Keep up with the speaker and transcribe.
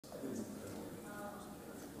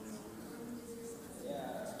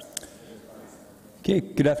Okay,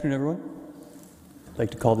 good afternoon, everyone. I'd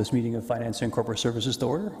like to call this meeting of Finance and Corporate Services to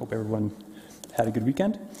order. Hope everyone had a good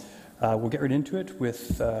weekend. We'll get right into it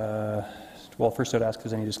with, well, first I'd ask if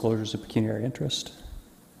there's any disclosures of pecuniary interest.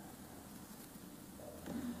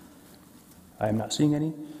 I am not seeing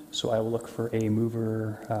any, so I will look for a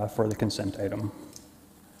mover for the consent item.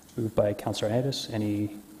 Moved by Councillor Ioannidis.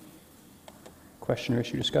 Any question or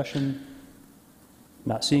issue discussion?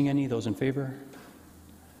 Not seeing any. Those in favor?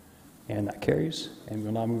 And that carries. And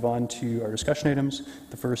we'll now move on to our discussion items.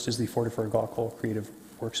 The first is the 44 Gaukel Creative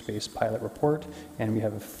Workspace Pilot Report. And we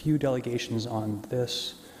have a few delegations on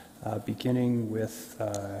this, beginning with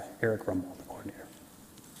Eric Rumble, the coordinator.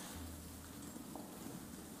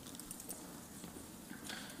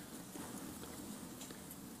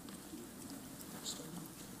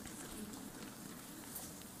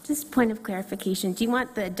 Just point of clarification, do you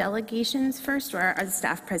want the delegations first or the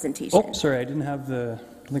staff presentation? Oh, sorry, I didn't have the,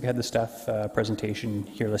 I don't think I had the staff presentation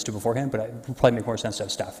here listed beforehand, but it would probably make more sense to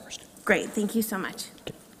have staff first. Great, thank you so much.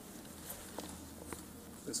 Okay.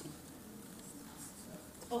 This one?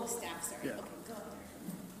 Oh, staff, sorry. Yeah. Okay, go ahead.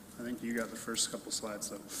 I think you got the first couple slides,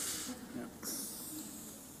 though. Yeah.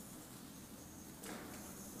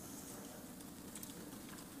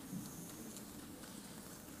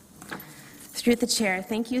 Through the chair,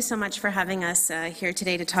 thank you so much for having us here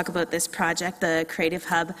today to talk about this project, the Creative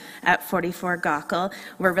Hub at 44 Gaukel.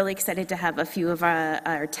 We're really excited to have a few of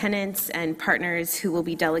our tenants and partners who will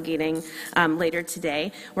be delegating later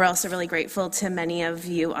today. We're also really grateful to many of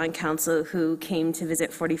you on council who came to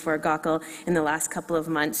visit 44 Gaukel in the last couple of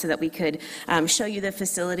months so that we could show you the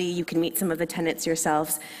facility. You can meet some of the tenants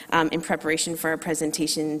yourselves in preparation for our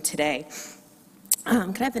presentation today.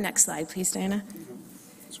 Can I have the next slide, please, Diana?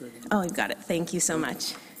 Oh, you've got it. Thank you so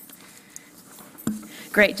much.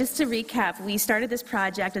 Great. Just to recap, we started this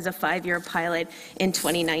project as a 5-year pilot in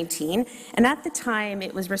 2019, and at the time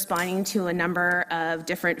it was responding to a number of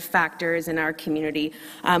different factors in our community.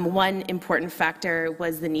 One important factor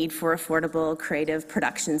was the need for affordable creative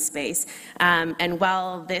production space, and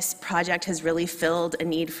while this project has really filled a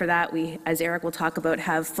need for that, we, as Eric will talk about,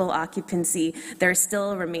 have full occupancy, there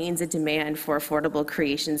still remains a demand for affordable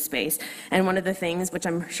creation space. And one of the things, which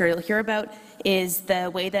I'm sure you'll hear about, is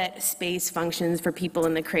the way that space functions for people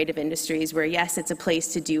in the creative industries, where yes, it's a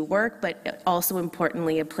place to do work, but also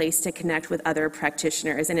importantly a place to connect with other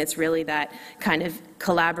practitioners. And it's really that kind of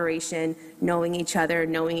collaboration, knowing each other,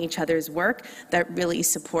 knowing each other's work, that really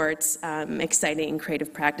supports exciting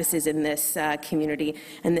creative practices in this community.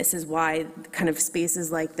 And this is why kind of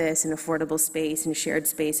spaces like this and affordable space and shared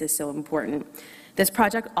space is so important. This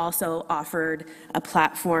project also offered a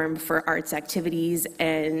platform for arts activities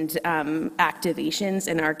and activations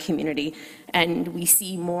in our community. And we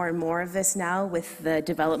see more and more of this now with the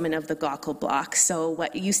development of the Gaukel block. So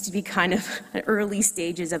what used to be kind of early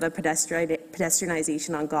stages of a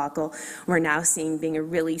pedestrianization on Gaukel, we're now seeing being a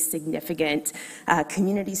really significant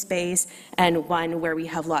community space, and one where we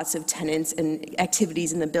have lots of tenants and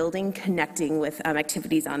activities in the building connecting with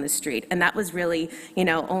activities on the street. And that was really,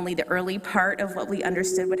 only the early part of what we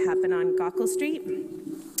understood would happen on Gaukel Street.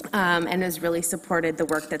 And has really supported the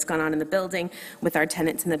work that's gone on in the building with our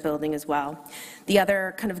tenants in the building as well. The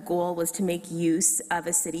other kind of goal was to make use of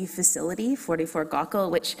a city facility, 44 Gaukel,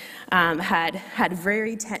 which had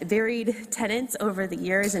varied tenants over the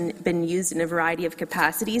years and been used in a variety of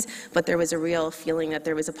capacities, but there was a real feeling that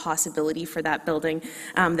there was a possibility for that building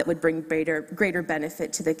that would bring greater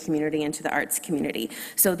benefit to the community and to the arts community.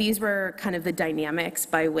 So these were kind of the dynamics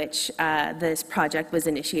by which this project was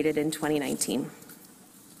initiated in 2019.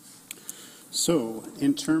 So,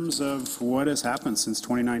 in terms of what has happened since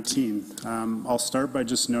 2019, I'll start by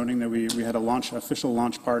just noting that we had a official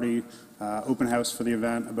launch party, open house for the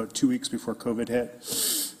event about 2 weeks before COVID hit.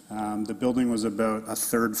 The building was about a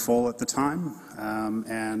third full at the time,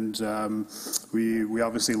 and we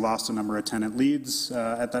obviously lost a number of tenant leads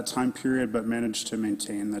at that time period, but managed to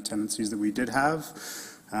maintain the tenancies that we did have.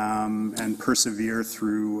 And persevere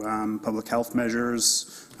through public health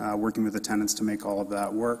measures, working with the tenants to make all of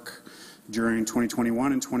that work. During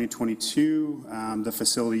 2021 and 2022, the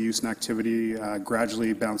facility use and activity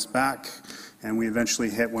gradually bounced back, and we eventually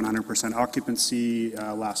hit 100% occupancy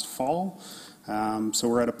last fall. So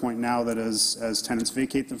we're at a point now that as tenants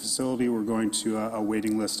vacate the facility, we're going to a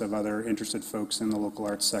waiting list of other interested folks in the local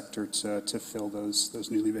arts sector to fill those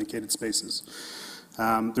newly vacated spaces.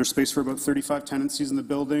 There's space for about 35 tenancies in the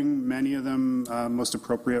building, many of them most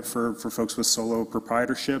appropriate for folks with solo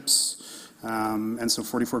proprietorships. And so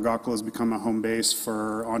 44 Gaukel has become a home base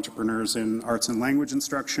for entrepreneurs in arts and language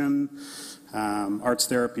instruction, arts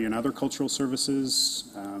therapy and other cultural services,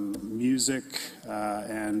 music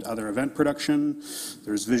and other event production.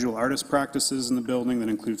 There's visual artist practices in the building that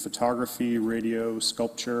include photography, radio,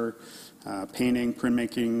 sculpture, painting,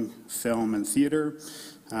 printmaking, film, and theater.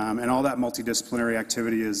 And all that multidisciplinary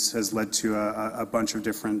activity has led to a bunch of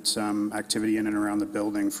different activity in and around the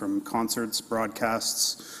building, from concerts,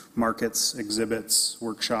 broadcasts, markets, exhibits,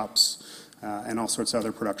 workshops, and all sorts of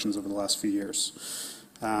other productions over the last few years.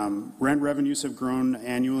 Rent revenues have grown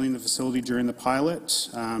annually in the facility during the pilot,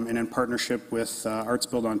 and in partnership with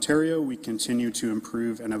ArtsBuild Ontario, we continue to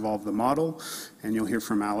improve and evolve the model, and you'll hear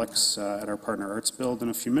from Alex at our partner ArtsBuild in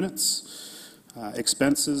a few minutes.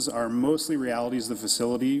 Expenses are mostly realities of the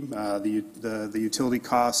facility, the utility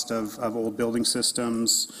cost of old building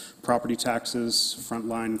systems, property taxes,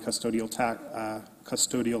 frontline custodial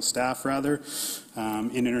staff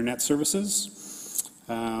in internet services.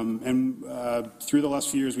 Through the last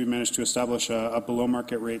few years, we've managed to establish a below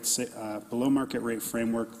market rate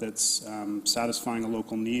framework that's satisfying a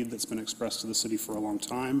local need that's been expressed to the city for a long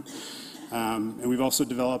time. And we've also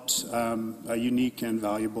developed a unique and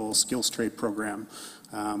valuable skills trade program,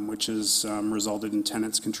 which has resulted in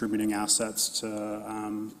tenants contributing assets to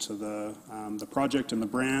the project and the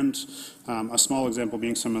brand. A small example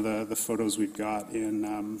being some of the photos we've got in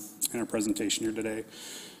our presentation here today.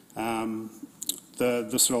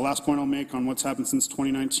 The sort of last point I'll make on what's happened since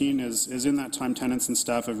 2019 is in that time, tenants and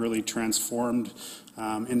staff have really transformed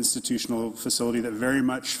an institutional facility that very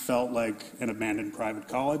much felt like an abandoned private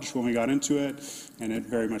college when we got into it, and it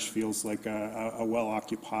very much feels like a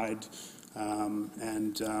well-occupied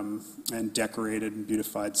and decorated and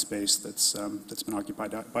beautified space that's been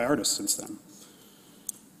occupied by artists since then.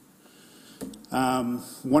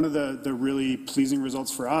 One of the really pleasing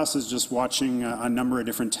results for us is just watching a number of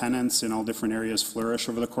different tenants in all different areas flourish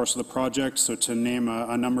over the course of the project. So to name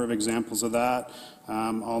a number of examples of that,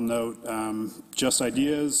 I'll note Just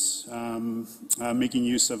Ideas, making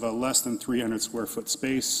use of a less than 300 square foot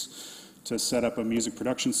space to set up a music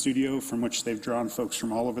production studio from which they've drawn folks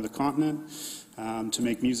from all over the continent to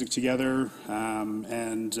make music together,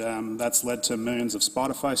 and that's led to millions of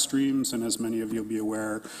Spotify streams, and as many of you will be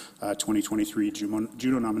aware, 2023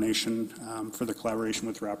 Juno nomination for the collaboration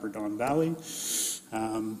with rapper Don Valley.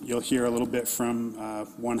 You'll hear a little bit from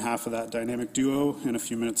one half of that dynamic duo in a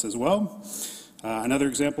few minutes as well. Another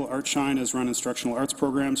example, ArtShine has run instructional arts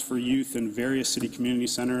programs for youth in various city community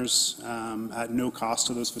centers at no cost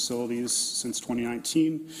to those facilities since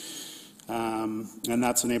 2019. And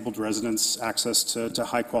that's enabled residents access to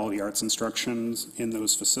high-quality arts instructions in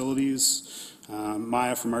those facilities.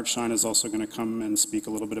 Maya from ArtShine is also going to come and speak a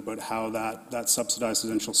little bit about how that subsidized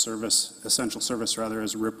essential service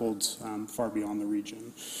has rippled far beyond the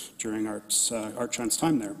region during ArtShine's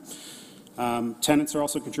time there. Tenants are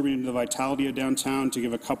also contributing to the vitality of downtown. To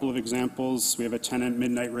give a couple of examples, we have a tenant,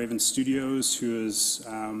 Midnight Raven Studios, who has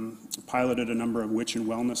piloted a number of witch and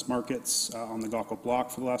wellness markets on the Gaukel block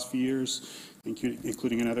for the last few years,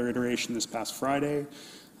 including another iteration this past Friday,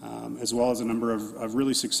 as well as a number of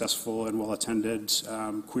really successful and well-attended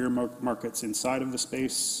queer markets inside of the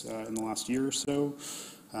space in the last year or so.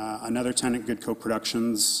 Another tenant, Good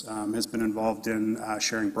Co-Productions, has been involved in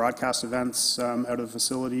sharing broadcast events out of the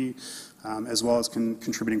facility, as well as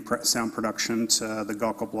contributing sound production to the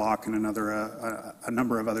Gaukel block and a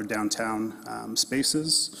number of other downtown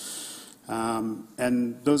spaces.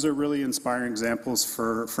 And those are really inspiring examples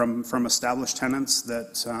from established tenants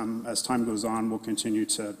that, as time goes on, will continue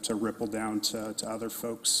to ripple down to other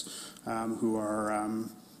folks who are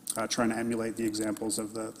trying to emulate the examples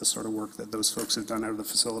of the sort of work that those folks have done out of the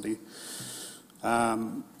facility.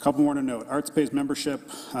 Couple more to note. ArtsPay's membership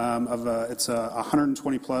it's a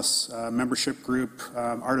 120 plus membership group,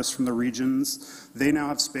 artists from the regions. They now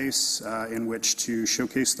have space in which to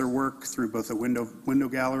showcase their work through both a window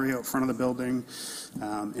gallery out front of the building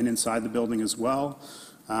and inside the building as well.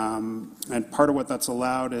 And part of what that's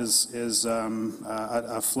allowed is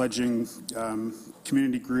a fledgling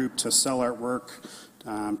community group to sell artwork,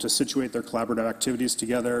 to situate their collaborative activities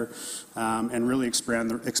together, and really expand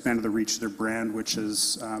the reach of their brand, which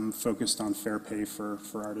is focused on fair pay for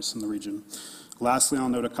artists in the region. Lastly, I'll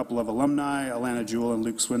note a couple of alumni. Alana Jewell and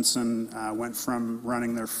Luke Swinson went from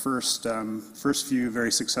running their first few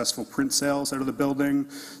very successful print sales out of the building.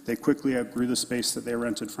 They quickly outgrew the space that they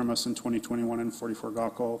rented from us in 2021 in 44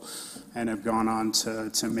 Gaukel, and have gone on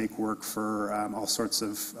to make work for all sorts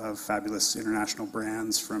of fabulous international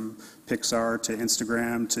brands, from Pixar to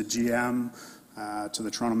Instagram to GM to the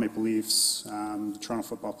Toronto Maple Leafs, the Toronto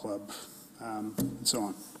Football Club, and so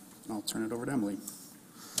on. I'll turn it over to Emily.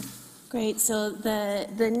 Great. So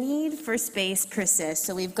the need for space persists.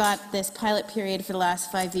 So we've got this pilot period for the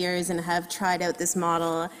last 5 years and have tried out this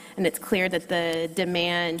model, and it's clear that the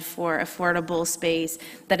demand for affordable space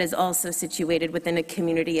that is also situated within a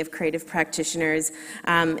community of creative practitioners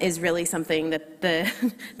is really something that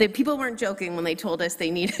the people weren't joking when they told us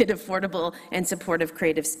they needed affordable and supportive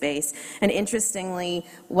creative space. And interestingly,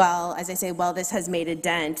 while this has made a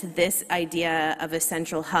dent, this idea of a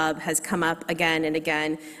central hub has come up again and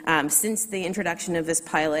again since the introduction of this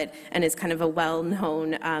pilot, and is kind of a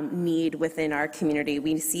well-known need within our community.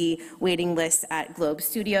 We see waiting lists at Globe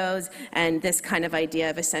Studios, and this kind of idea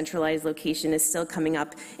of a centralized location is still coming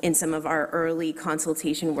up in some of our early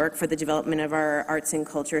consultation work for the development of our arts and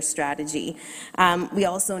culture strategy. We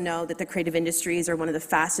also know that the creative industries are one of the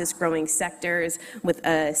fastest growing sectors with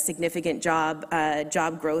a significant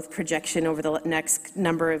job growth projection over the next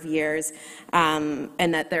number of years,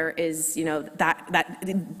 and that there is,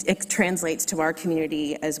 that translates to our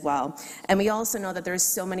community as well. And we also know that there's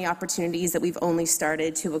so many opportunities that we've only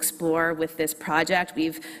started to explore with this project.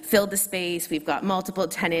 We've filled the space, we've got multiple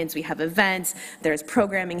tenants, we have events, there's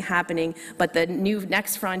programming happening, but the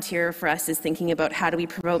next frontier for us is thinking about how do we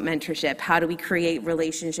promote mentorship, how do we create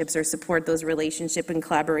relationships or support those relationships and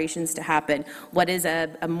collaborations to happen, what is a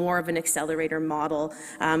more of an accelerator model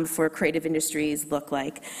for creative industries look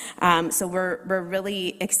like. So we're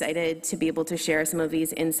really excited to be able to share some of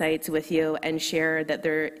these insights with you and share that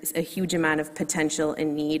there is a huge amount of potential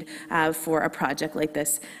and need for a project like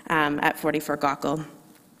this at 44 Gaukel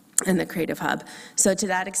and the Creative Hub. So to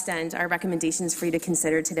that extent, our recommendations for you to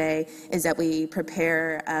consider today is that we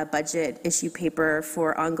prepare a budget issue paper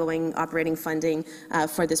for ongoing operating funding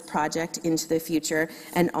for this project into the future,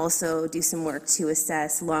 and also do some work to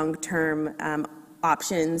assess long-term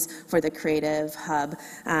options for the Creative Hub,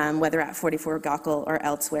 whether at 44 Gaukel or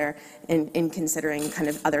elsewhere, in considering kind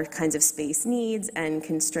of other kinds of space needs and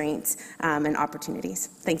constraints and opportunities.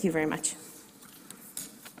 Thank you very much.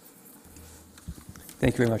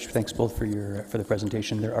 Thank you very much. Thanks both for the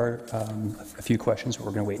presentation. There are a few questions, but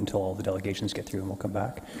we're going to wait until all the delegations get through and we'll come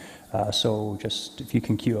back. So just if you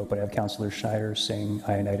can queue up, I have Councillors Schneider, Singh,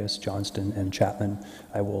 Ioannidis, Johnston, and Chapman.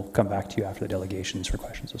 I will come back to you after the delegations for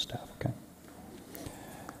questions of staff. Okay.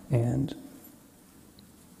 And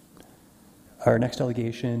our next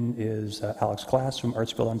delegation is Alex Glass from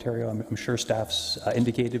ArtsBuild Ontario. I'm sure staff's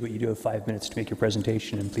indicated, but you do have 5 minutes to make your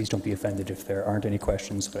presentation, and please don't be offended if there aren't any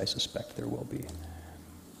questions, but I suspect there will be.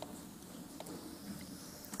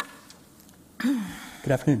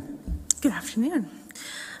 Good afternoon. Good afternoon.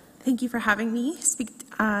 Thank you for having me speak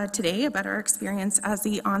today about our experience as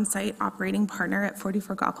the on-site operating partner at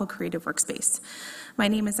 44 Gaukel Creative Workspace. My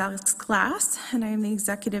name is Alex Glass, and I am the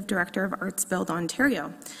Executive Director of ArtsBuild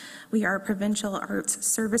Ontario. We are a provincial arts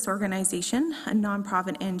service organization, a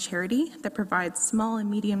nonprofit and charity that provides small and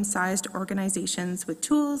medium-sized organizations with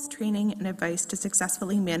tools, training, and advice to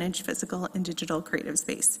successfully manage physical and digital creative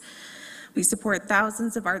space. We support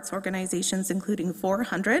thousands of arts organizations, including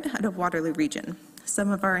 400 out of Waterloo Region. Some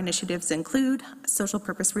of our initiatives include a social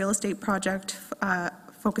purpose real estate project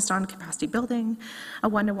focused on capacity building, a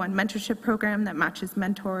one-to-one mentorship program that matches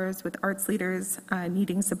mentors with arts leaders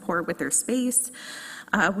needing support with their space.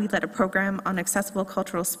 We led a program on accessible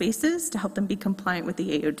cultural spaces to help them be compliant with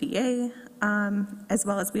the AODA, as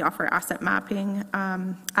well as we offer asset mapping,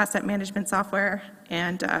 asset management software,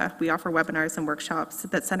 and we offer webinars and workshops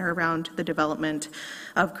that center around the development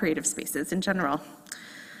of creative spaces in general.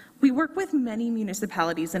 We work with many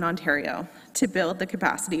municipalities in Ontario to build the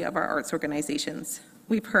capacity of our arts organizations.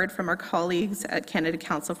 We've heard from our colleagues at Canada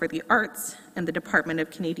Council for the Arts and the Department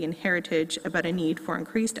of Canadian Heritage about a need for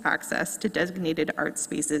increased access to designated art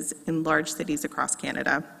spaces in large cities across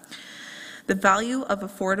Canada. The value of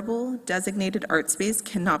affordable, designated art space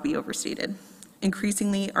cannot be overstated.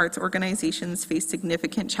 Increasingly, arts organizations face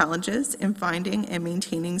significant challenges in finding and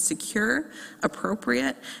maintaining secure,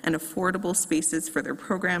 appropriate, and affordable spaces for their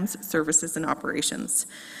programs, services, and operations.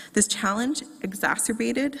 This challenge,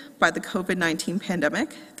 exacerbated by the COVID-19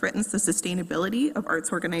 pandemic, threatens the sustainability of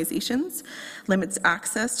arts organizations, limits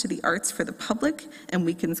access to the arts for the public, and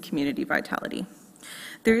weakens community vitality.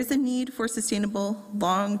 There is a need for sustainable,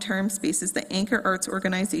 long-term spaces that anchor arts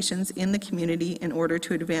organizations in the community in order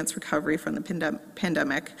to advance recovery from the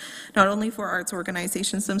pandemic, not only for arts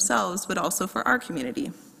organizations themselves, but also for our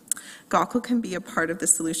community. Gaukel can be a part of the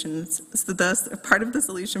solution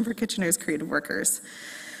for Kitchener's creative workers.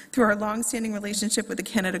 Through our long-standing relationship with the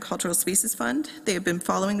Canada Cultural Spaces Fund, they have been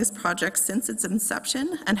following this project since its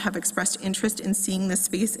inception and have expressed interest in seeing this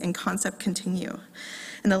space and concept continue.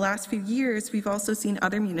 In the last few years, we've also seen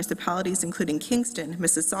other municipalities, including Kingston,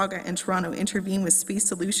 Mississauga, and Toronto, intervene with space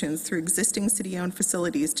solutions through existing city-owned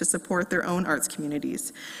facilities to support their own arts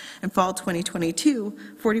communities. In fall 2022,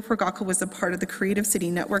 44 Gaukel was a part of the Creative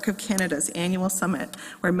City Network of Canada's annual summit,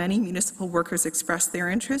 where many municipal workers expressed their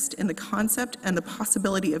interest in the concept and the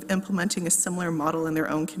possibility of implementing a similar model in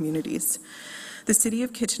their own communities. The City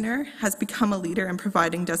of Kitchener has become a leader in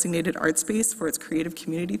providing designated art space for its creative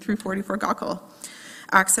community through 44 Gaukel.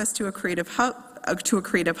 Access to a creative hub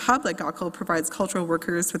like Gaukel provides cultural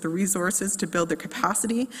workers with the resources to build their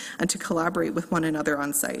capacity and to collaborate with one another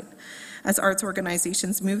on site. As arts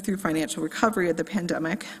organizations move through financial recovery of the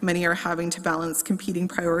pandemic, many are having to balance competing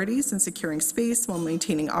priorities in securing space while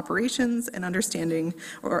maintaining operations and understanding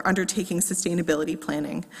or undertaking sustainability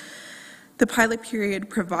planning. The pilot period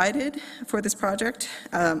provided for this project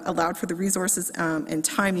allowed for the resources and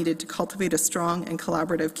time needed to cultivate a strong and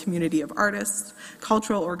collaborative community of artists,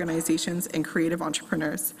 cultural organizations, and creative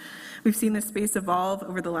entrepreneurs. We've seen this space evolve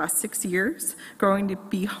over the last 6 years, growing to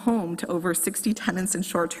be home to over 60 tenants and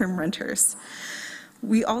short-term renters.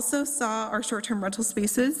 We also saw our short-term rental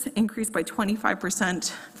spaces increase by 25%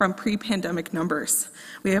 from pre-pandemic numbers.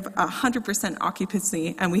 We have 100%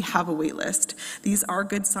 occupancy and we have a wait list. These are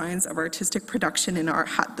good signs of artistic production in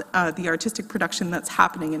the artistic production that's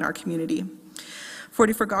happening in our community.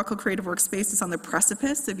 44 Gaukel Creative Workspace is on the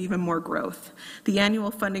precipice of even more growth. The annual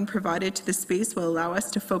funding provided to the space will allow us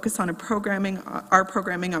to focus on our programming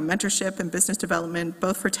on mentorship and business development,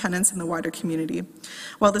 both for tenants and the wider community.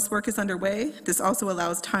 While this work is underway, this also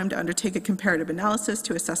allows time to undertake a comparative analysis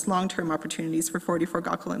to assess long-term opportunities for 44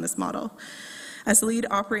 Gaukel in this model. As the lead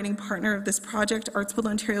operating partner of this project, ArtsBuild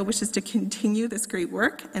Ontario wishes to continue this great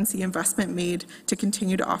work and see investment made to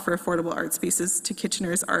continue to offer affordable art spaces to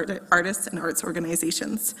Kitchener's artists and arts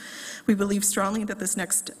organizations. We believe strongly that this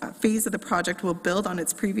next phase of the project will build on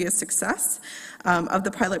its previous success of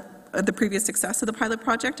the pilot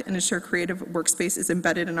project and ensure creative workspace is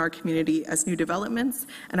embedded in our community as new developments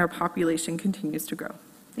and our population continues to grow.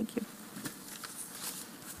 Thank you.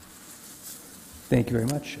 Thank you very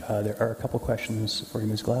much. There are a couple questions for you,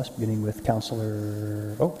 Ms. Glass, beginning with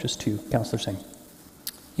just two. Councillor Singh.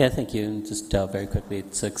 Yeah, thank you. And just very quickly,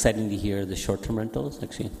 it's exciting to hear the short-term rentals,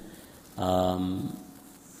 actually. Beyond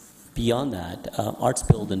that,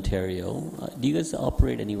 ArtsBuild Ontario, do you guys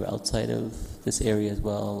operate anywhere outside of this area as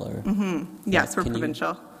well? Or Yes, we're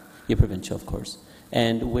provincial. You're provincial, of course.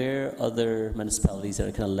 And where other municipalities that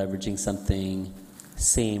are kind of leveraging something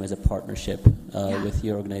same as a partnership with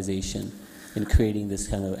your organization in creating this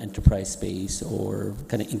kind of enterprise space or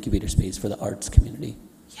kind of incubator space for the arts community?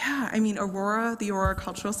 Yeah, I mean, the Aurora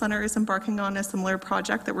Cultural Center is embarking on a similar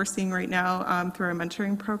project that we're seeing right now through our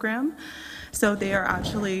mentoring program. So they are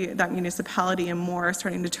actually, that municipality and more are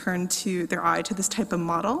starting to turn to their eye to this type of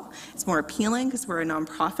model. It's more appealing because we're a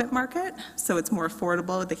nonprofit market, so it's more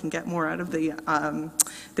affordable. They can get more out of the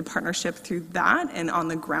partnership through that and on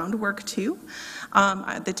the groundwork too.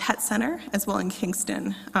 The TET Center, as well in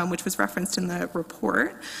Kingston, which was referenced in the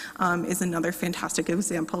report, is another fantastic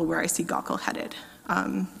example where I see Gaukel headed.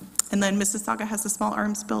 And then Mississauga has a small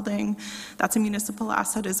arms building. That's a municipal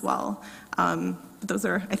asset as well. Those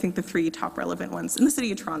are, I think, the three top relevant ones. In the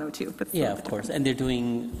City of Toronto, too. But yeah, of course. And they're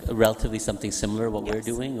doing relatively something similar to what Yes. we're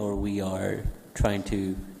doing, or we are trying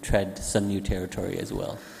to tread some new territory as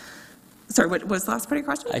well? Sorry, what was the last part of your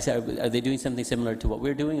question? I said, are they doing something similar to what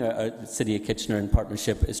we're doing, or the City of Kitchener in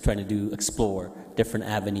partnership is trying to explore different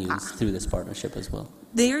avenues through this partnership as well?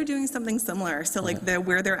 They are doing something similar. So like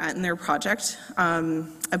where they're at in their project,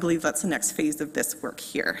 I believe that's the next phase of this work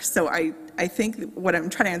here. So I think what I'm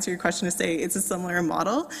trying to answer your question is say it's a similar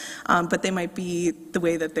model, but they might be the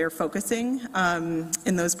way that they're focusing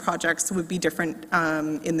in those projects would be different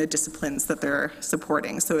in the disciplines that they're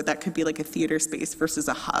supporting. So that could be like a theater space versus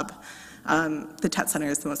a hub. The TET Center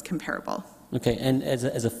is the most comparable. Okay, and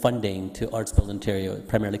as a funding to ArtsBuild Ontario, it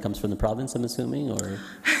primarily comes from the province, I'm assuming, or?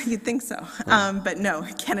 You'd think so, but no.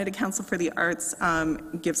 Canada Council for the Arts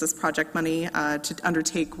gives us project money to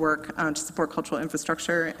undertake work to support cultural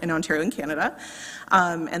infrastructure in Ontario and Canada,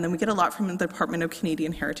 and then we get a lot from the Department of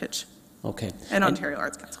Canadian Heritage. Okay. And Ontario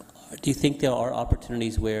Arts Council. Do you think there are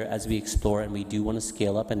opportunities where, as we explore and we do want to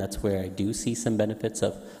scale up, and that's where I do see some benefits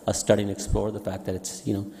of us starting to explore the fact that it's,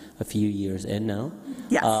 a few years in now?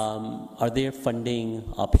 Yes. Are there funding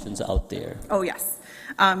options out there? Oh, yes.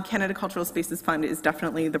 Canada Cultural Spaces Fund is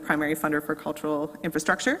definitely the primary funder for cultural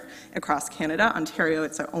infrastructure across Canada. Ontario,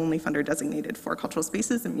 it's our only funder designated for cultural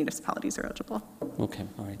spaces, and municipalities are eligible. Okay,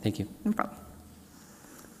 all right, thank you. No problem.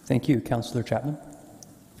 Thank you. Councillor Chapman?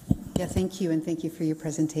 Yeah, thank you, and thank you for your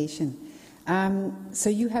presentation. So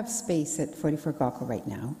you have space at 44 Gaukel right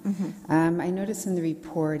now. I notice in the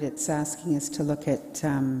report it's asking us to look at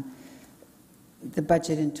the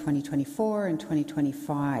budget in 2024 and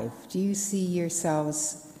 2025. Do you see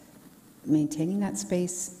yourselves maintaining that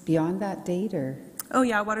space beyond that date, or? Oh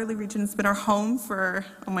yeah, Waterloo Region's been our home for,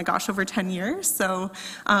 oh my gosh, over 10 years. So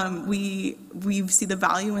we see the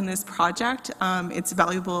value in this project. It's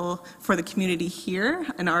valuable for the community here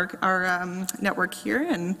and our network here,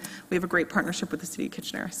 and we have a great partnership with the City of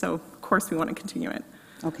Kitchener. So of course we want to continue it.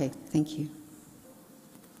 Okay, thank you.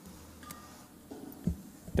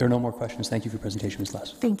 There are no more questions. Thank you for your presentation, Ms.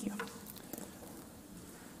 Lass. Thank you.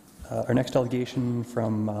 Our next delegation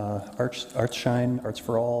from Artshine, Arts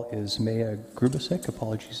for All, is Maya Grubasik.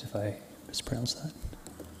 Apologies if I mispronounced that.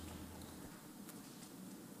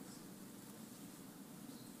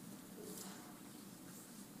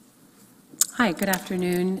 Hi, good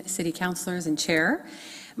afternoon, City Councillors and Chair.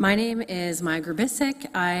 My name is Maya Grubasik.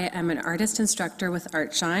 I am an artist instructor with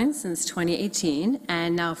Artshine since 2018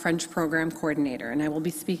 and now French Program Coordinator. And I will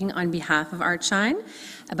be speaking on behalf of Artshine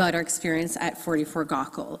about our experience at 44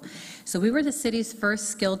 Gaukel. So we were the city's first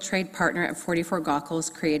skilled trade partner at 44 Gaukel's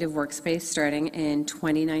Creative Workspace starting in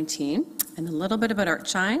 2019. And a little bit about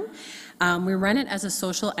Artshine. We run it as a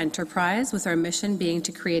social enterprise with our mission being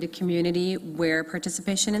to create a community where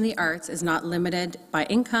participation in the arts is not limited by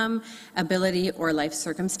income, ability, or life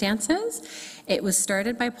circumstances. It was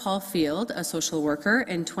started by Paul Field, a social worker,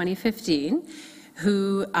 in 2015,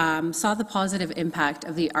 who saw the positive impact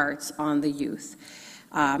of the arts on the youth.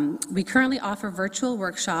 We currently offer virtual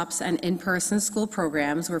workshops and in-person school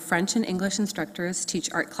programs where French and English instructors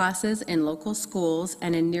teach art classes in local schools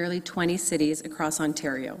and in nearly 20 cities across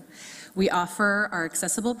Ontario. We offer our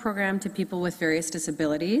accessible program to people with various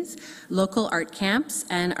disabilities, local art camps,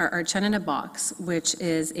 and our Artshine in a Box, which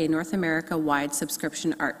is a North America-wide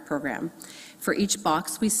subscription art program. For each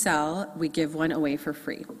box we sell, we give one away for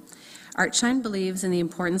free. Artshine believes in the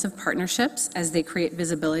importance of partnerships as they create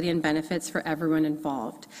visibility and benefits for everyone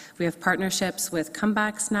involved. We have partnerships with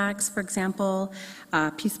Comeback Snacks, for example,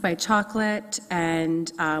 Peace by Chocolate,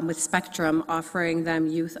 and with Spectrum, offering them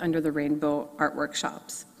Youth Under the Rainbow art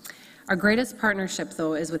workshops. Our greatest partnership,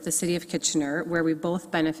 though, is with the City of Kitchener, where we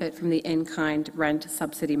both benefit from the in-kind rent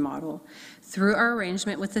subsidy model. Through our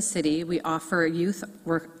arrangement with the city, we offer youth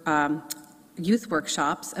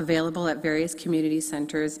workshops available at various community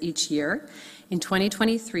centers each year. In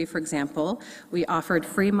 2023, for example, we offered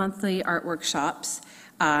free monthly art workshops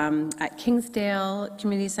at Kingsdale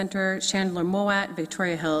Community Center, Chandler Mowat,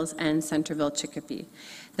 Victoria Hills, and Centerville Chicopee.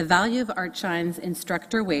 The value of Artshine's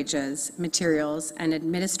instructor wages, materials, and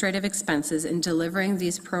administrative expenses in delivering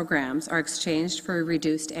these programs are exchanged for a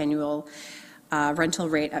reduced annual rental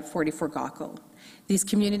rate at 44 Gaukel. These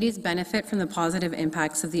communities benefit from the positive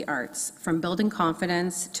impacts of the arts, from building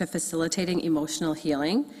confidence to facilitating emotional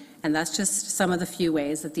healing, and that's just some of the few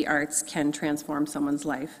ways that the arts can transform someone's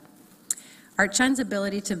life. Artshine's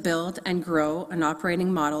ability to build and grow an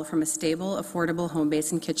operating model from a stable, affordable home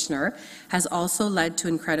base in Kitchener has also led to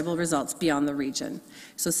incredible results beyond the region.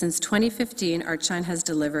 So since 2015, Artshine has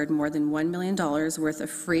delivered more than $1 million worth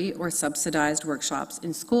of free or subsidized workshops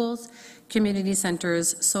in schools, community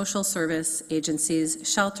centers, social service agencies,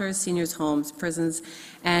 shelters, seniors' homes, prisons,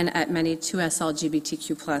 and at many 2S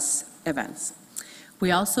LGBTQ+ events. We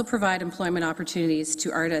also provide employment opportunities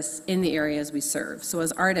to artists in the areas we serve. So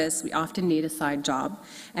as artists, we often need a side job,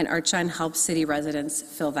 and Artshine helps city residents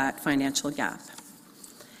fill that financial gap.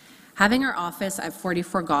 Having our office at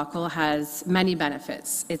 44 Gaukel has many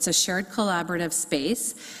benefits. It's a shared collaborative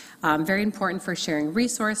space, very important for sharing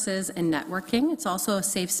resources and networking. It's also a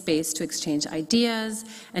safe space to exchange ideas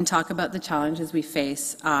and talk about the challenges we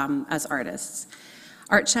face as artists.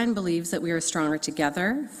 Artshine believes that we are stronger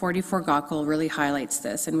together. 44 Gaukel really highlights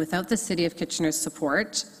this, and without the City of Kitchener's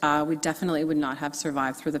support, we definitely would not have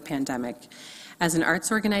survived through the pandemic. As an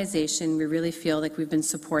arts organization, we really feel like we've been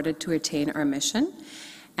supported to attain our mission.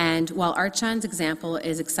 And while Artshine's example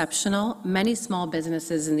is exceptional, many small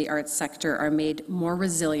businesses in the arts sector are made more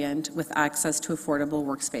resilient with access to affordable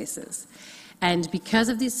workspaces. And because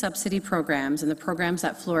of these subsidy programs and the programs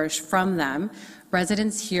that flourish from them,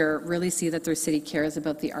 residents here really see that their city cares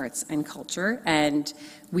about the arts and culture, and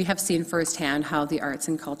we have seen firsthand how the arts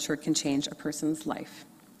and culture can change a person's life.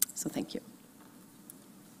 So thank you.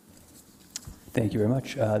 Thank you very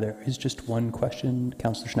much. There is just one question.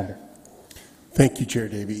 Councillor Schneider. Thank you, Chair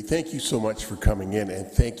Davey. Thank you so much for coming in, and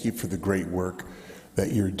thank you for the great work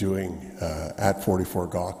that you're doing at 44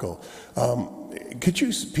 Gaukel. Could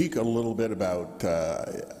you speak a little bit about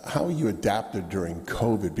how you adapted during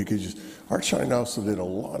COVID? Because Artshine also did a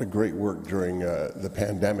lot of great work during the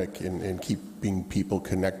pandemic in keeping people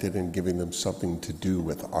connected and giving them something to do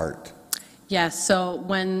with art. Yes, so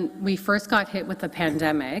when we first got hit with the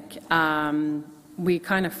pandemic, we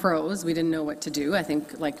kind of froze. We didn't know what to do, I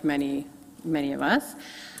think like many of us.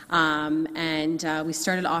 We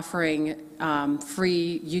started offering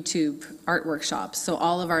free YouTube art workshops. So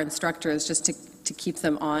all of our instructors, just to keep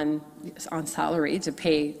them on salary, to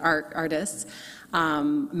pay artists,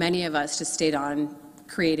 many of us just stayed on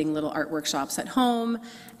creating little art workshops at home.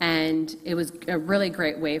 And it was a really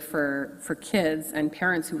great way for kids and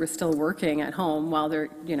parents who were still working at home while they're,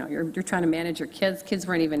 you're trying to manage your kids. Kids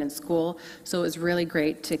weren't even in school. So it was really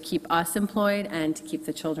great to keep us employed and to keep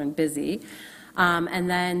the children busy. And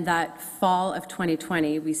then that fall of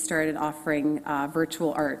 2020, we started offering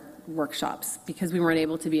virtual art workshops because we weren't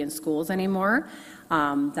able to be in schools anymore.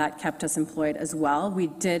 That kept us employed as well. We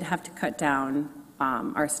did have to cut down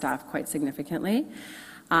our staff quite significantly.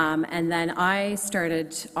 And then I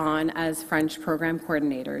started on as French program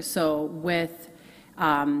coordinator. So with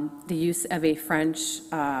the use of a French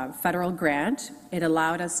federal grant, it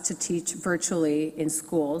allowed us to teach virtually in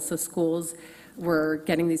schools. So schools were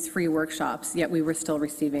getting these free workshops, yet we were still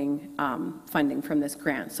receiving funding from this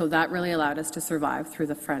grant. So that really allowed us to survive through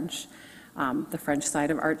the French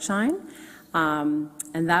side of Artshine.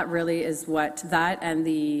 And that really is what that and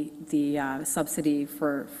the subsidy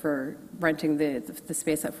for renting the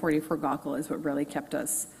space at 44 Gaukel is what really kept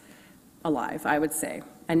us alive, I would say.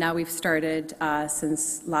 And now we've started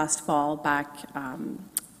since last fall back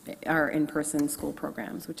our in-person school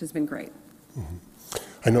programs, which has been great. Mm-hmm.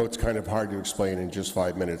 I know it's kind of hard to explain in just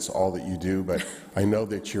 5 minutes all that you do, but I know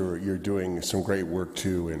that you're doing some great work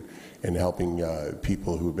too in helping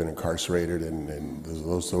people who've been incarcerated and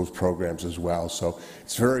those programs as well. So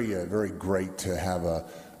it's very great to have a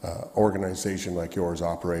organization like yours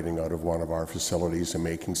operating out of one of our facilities and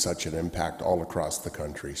making such an impact all across the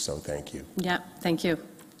country. So thank you. Yeah, thank you.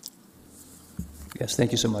 Yes,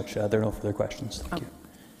 thank you so much. There are no further questions. Thank you.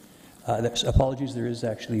 Apologies, there is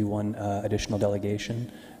actually one additional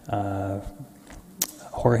delegation.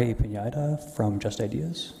 Jorge Pineda from Just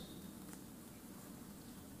Ideas.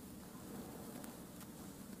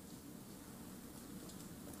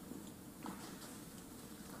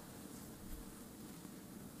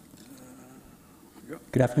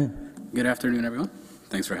 Good afternoon. Good afternoon, everyone.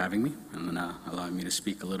 Thanks for having me and allowing me to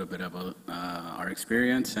speak a little bit about our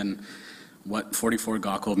experience and what 44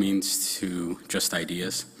 Gaukel means to Just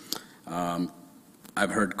Ideas. I've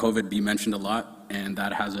heard COVID be mentioned a lot, and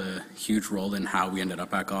that has a huge role in how we ended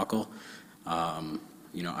up at Gaukel.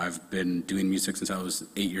 I've been doing music since I was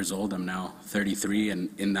 8 years old. I'm now 33, and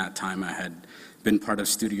in that time I had been part of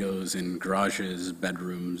studios in garages,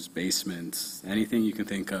 bedrooms, basements, anything you can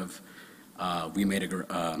think of. We made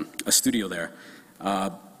a studio there.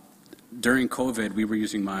 During COVID, we were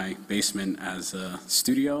using my basement as a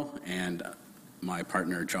studio, and my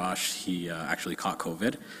partner, Josh, he actually caught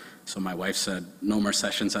COVID. So my wife said, no more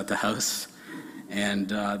sessions at the house. And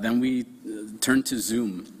then we turned to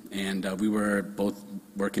Zoom, and we were both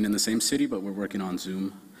working in the same city, but we're working on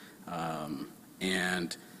Zoom.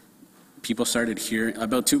 And people started hearing,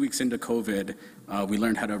 about 2 weeks into COVID, we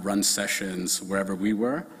learned how to run sessions wherever we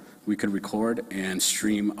were. We could record and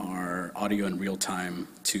stream our audio in real time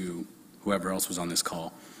to whoever else was on this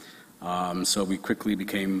call. So we quickly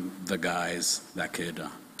became the guys that could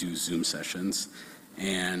do Zoom sessions.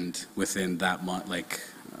 And within that month,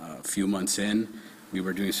 a few months in, we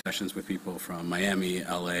were doing sessions with people from Miami,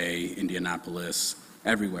 LA, Indianapolis,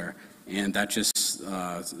 everywhere. And that just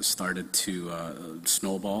started to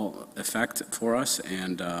snowball effect for us.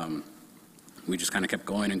 And we just kind of kept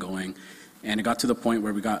going and going. And it got to the point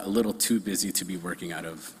where we got a little too busy to be working out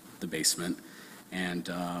of the basement. And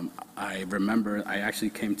I remember I actually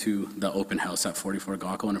came to the open house at 44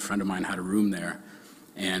 Gaukel, and a friend of mine had a room there.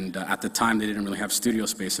 And at the time, they didn't really have studio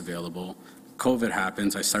space available. COVID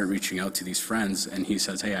happens, I started reaching out to these friends, and he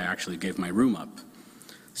says, hey, I actually gave my room up.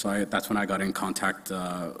 So that's when I got in contact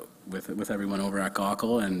with everyone over at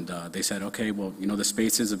Gaukel, and they said, okay, well, the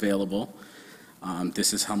space is available.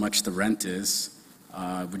 This is how much the rent is.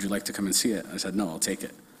 Would you like to come and see it? I said, no, I'll take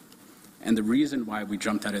it. And the reason why we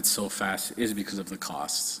jumped at it so fast is because of the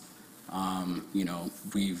costs.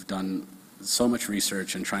 We've done so much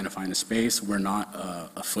research in trying to find a space. We're not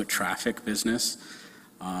a foot traffic business.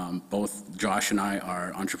 Both Josh and I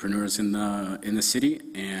are entrepreneurs in the city,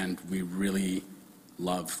 and we really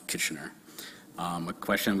love Kitchener. A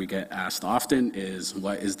question we get asked often is,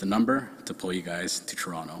 what is the number to pull you guys to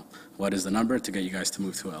Toronto? What is the number to get you guys to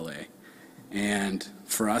move to LA? And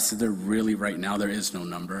for us, right now, there is no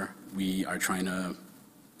number. We are trying to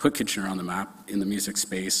put Kitchener on the map in the music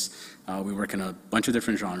space. We work in a bunch of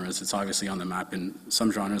different genres. It's obviously on the map in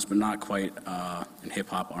some genres, but not quite in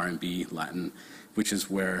hip-hop, R&B, Latin, which is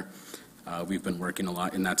where we've been working a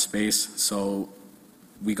lot in that space. So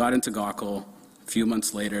we got into Gawkel. A few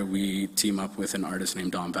months later, we team up with an artist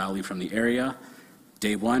named Don Valley from the area.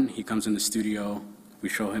 Day one, he comes in the studio. We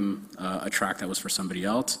show him a track that was for somebody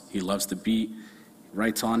else. He loves the beat,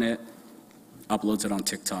 writes on it, uploads it on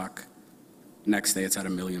TikTok. Next day, it's at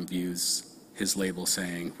 1 million views. His label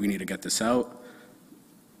saying, we need to get this out.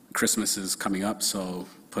 Christmas is coming up, so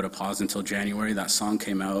put a pause until January. That song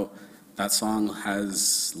came out. That song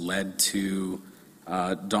has led to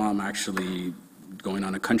Dom actually going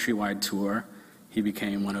on a countrywide tour. He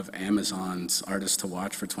became one of Amazon's artists to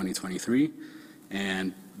watch for 2023.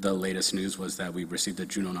 And the latest news was that we received a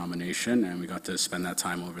Juno nomination, and we got to spend that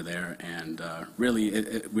time over there. And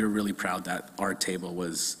really, we were really proud that our table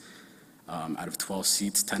was, out of 12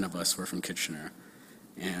 seats, 10 of us were from Kitchener.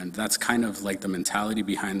 And that's kind of like the mentality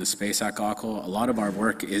behind the space at Gawkel. A lot of our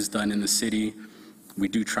work is done in the city. We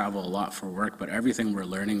do travel a lot for work, but everything we're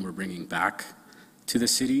learning, we're bringing back to the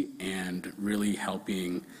city and really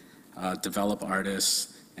helping develop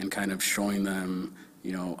artists and kind of showing them,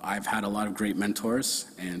 you know, I've had a lot of great mentors,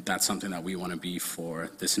 and that's something that we want to be for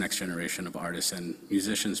this next generation of artists and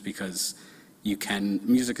musicians, because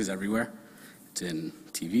music is everywhere. It's in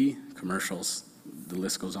TV, commercials, the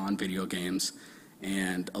list goes on, video games,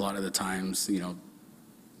 and a lot of the times, you know,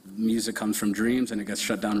 music comes from dreams and it gets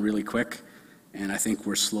shut down really quick. And I think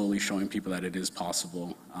we're slowly showing people that it is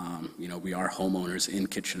possible. You know, we are homeowners in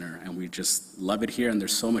Kitchener, and we just love it here, and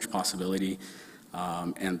there's so much possibility,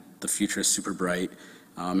 and the future is super bright.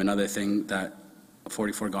 Another thing that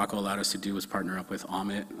 44 Gawkel allowed us to do was partner up with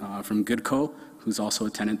Amit from Goodco, who's also a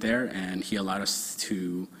tenant there, and he allowed us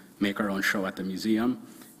to make our own show at the museum,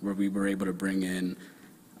 where we were able to bring in,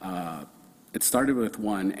 it started with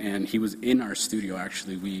one, and he was in our studio,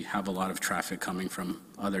 actually. We have a lot of traffic coming from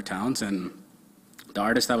other towns, and the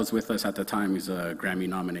artist that was with us at the time, he's a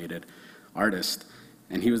Grammy-nominated artist,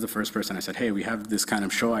 and he was the first person I said, hey, we have this kind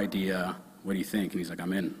of show idea, what do you think? And he's like,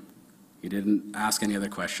 I'm in. He didn't ask any other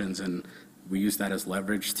questions, and we used that as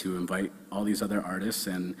leverage to invite all these other artists,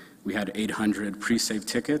 and we had 800 pre-saved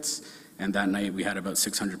tickets, and that night we had about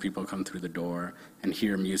 600 people come through the door and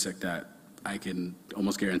hear music that I can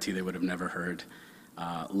almost guarantee they would have never heard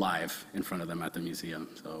live in front of them at the museum.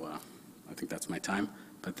 So I think that's my time,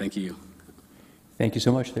 but thank you. Thank you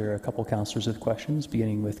so much. There are a couple councillors with questions,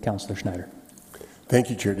 beginning with Councillor Schneider.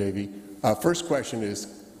 Thank you, Chair Davey. First question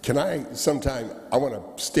is, I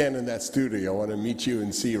want to stand in that studio, I want to meet you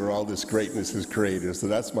and see where all this greatness is created. So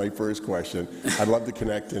that's my first question. I'd love to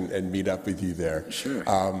connect and meet up with you there. Sure.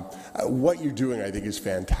 What you're doing, I think, is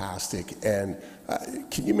fantastic. And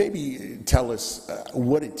can you maybe tell us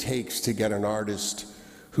what it takes to get an artist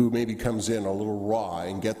who maybe comes in a little raw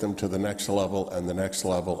and get them to the next level and the next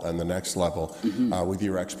level and the next level with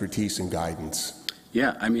your expertise and guidance?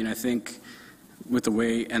 Yeah, I mean, I think with the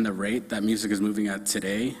way and the rate that music is moving at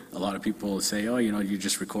today, a lot of people say, oh, you know, you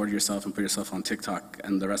just record yourself and put yourself on TikTok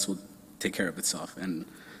and the rest will take care of itself. And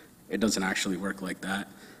it doesn't actually work like that.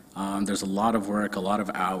 There's a lot of work, a lot of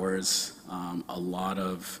hours, a lot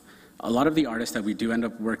of the artists that we do end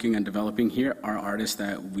up working and developing here are artists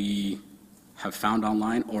that we have found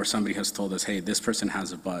online, or somebody has told us, hey, this person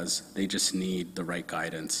has a buzz, they just need the right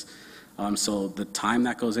guidance. So the time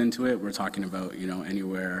that goes into it, we're talking about, you know,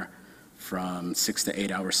 anywhere from 6 to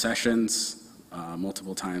 8 hour sessions,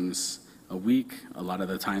 multiple times a week. A lot of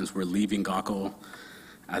the times we're leaving Gawkel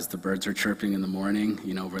as the birds are chirping in the morning.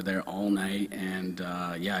 You know, we're there all night, and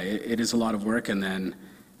yeah, it is a lot of work. And then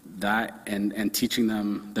that and teaching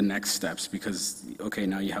them the next steps, because okay,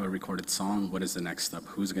 now you have a recorded song, what is the next step?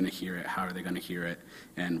 Who's going to hear it? How are they going to hear it?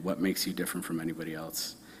 And what makes you different from anybody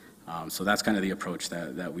else? So that's kind of the approach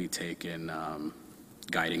that we take in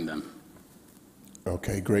guiding them.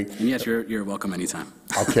 Okay, great. And yes, you're welcome anytime.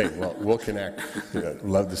 Okay, well, we'll connect. Yeah,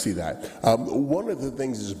 love to see that. One of the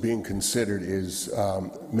things that's being considered is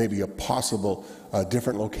maybe a possible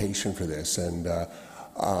different location for this, and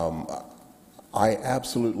I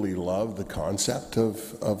absolutely love the concept of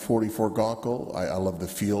 44 Gawkel. I love the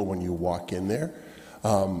feel when you walk in there.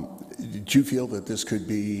 Do you feel that this could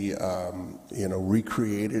be, you know,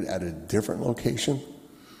 recreated at a different location?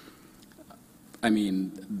 I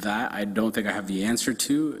mean, that I don't think I have the answer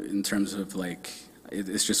to, in terms of like,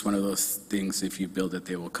 it's just one of those things, if you build it,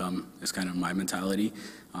 they will come, is kind of my mentality.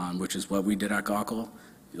 which is what we did at Gawkel.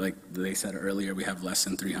 Like they said earlier, we have less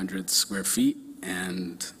than 300 square feet,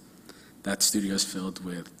 and that studio is filled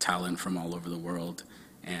with talent from all over the world.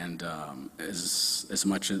 And as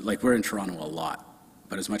much as, like, we're in Toronto a lot,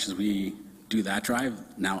 but as much as we do that drive,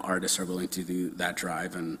 now artists are willing to do that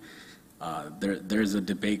drive. And there's a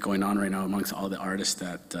debate going on right now amongst all the artists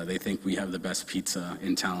that they think we have the best pizza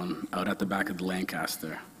in town out at the back of the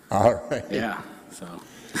Lancaster. All right. Yeah, so.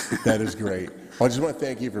 That is great. Well, I just want to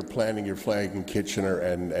thank you for planting your flag in Kitchener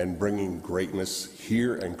and bringing greatness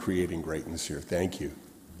here and creating greatness here. Thank you.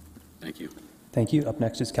 Thank you. Thank you. Up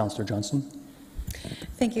next is Councillor Johnson.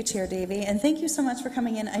 Thank you, Chair Davey, and thank you so much for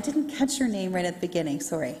coming in. I didn't catch your name right at the beginning,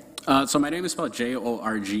 sorry. So my name is spelled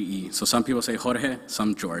Jorge. So some people say Jorge,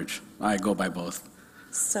 some George. I go by both.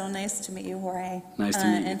 So nice to meet you, Jorge. Nice to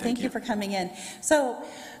meet you. And thank you for coming in. So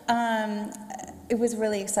it was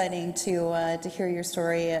really exciting to hear your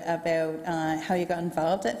story about how you got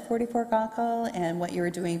involved at 44 Gawkel and what you were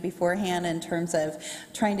doing beforehand in terms of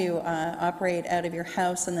trying to operate out of your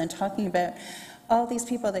house, and then talking about all these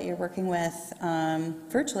people that you're working with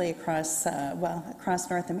virtually across, across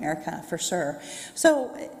North America, for sure. So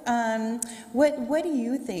what do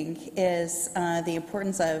you think is the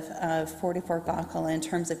importance of 44 Gawkel in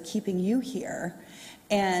terms of keeping you here?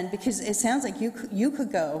 And because it sounds like you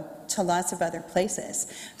could go to lots of other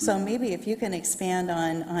places. So maybe if you can expand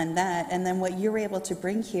on that, and then what you were able to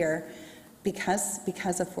bring here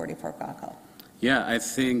because of 44 Gawkel. Yeah, I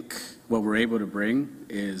think what we're able to bring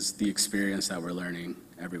is the experience that we're learning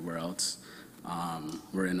everywhere else.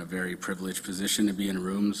 We're in a very privileged position to be in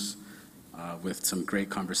rooms with some great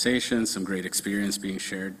conversations, some great experience being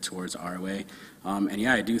shared towards ROA. And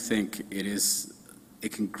yeah, I do think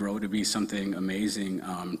it can grow to be something amazing.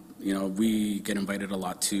 You know, we get invited a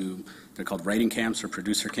lot to, they're called writing camps or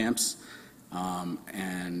producer camps.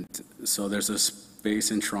 And so there's a space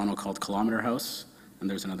in Toronto called Kilometer House, and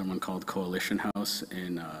there's another one called Coalition House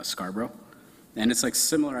in Scarborough. And it's like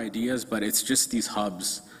similar ideas, but it's just these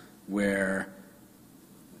hubs where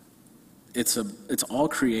it's all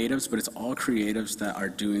creatives, but it's all creatives that are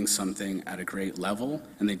doing something at a great level,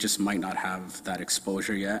 and they just might not have that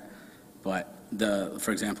exposure yet. But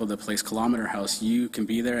for example, the place Kilometer House, you can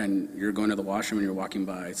be there and you're going to the washroom and you're walking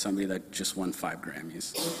by somebody that just won 5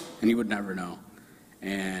 Grammys, and you would never know.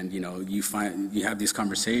 And, you know, you have these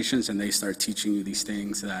conversations and they start teaching you these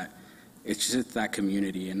things that it's just that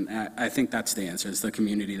community. And I think that's the answer. It's the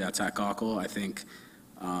community that's at Gawkel. I think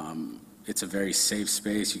it's a very safe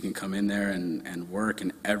space. You can come in there and work,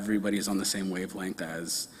 and everybody's on the same wavelength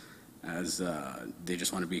as they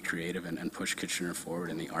just want to be creative and push Kitchener forward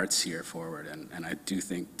and the arts here forward. And I do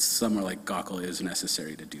think somewhere like Gawkel is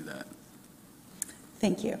necessary to do that.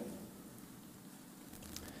 Thank you.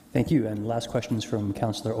 Thank you. And last question is from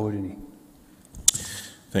Councillor O'Dooney.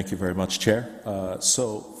 Thank you very much, Chair.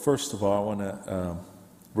 So first of all, I want to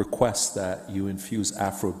request that you infuse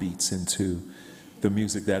Afro beats into the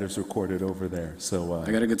music that is recorded over there. So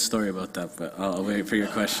I got a good story about that, but I'll wait for your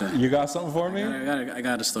question. You got something for me? I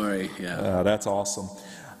got a story, yeah. That's awesome.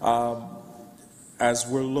 As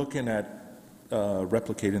we're looking at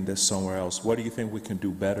replicating this somewhere else, what do you think we can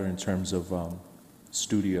do better in terms of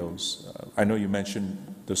studios? I know you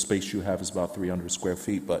mentioned the space you have is about 300 square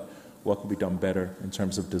feet, but what could be done better in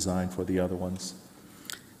terms of design for the other ones?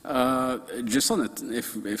 Just on the,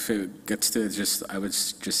 if it gets to just, I would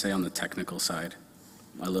just say on the technical side,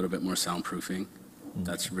 a little bit more soundproofing.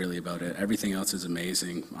 That's really about it. Everything else is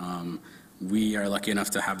amazing. We are lucky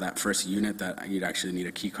enough to have that first unit that you'd actually need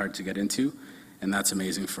a key card to get into, and that's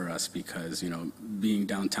amazing for us because, you know, being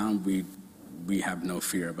downtown, we have no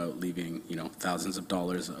fear about leaving, you know, thousands of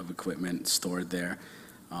dollars of equipment stored there.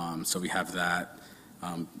 So we have that.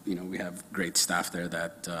 You know, we have great staff there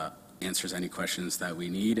that answers any questions that we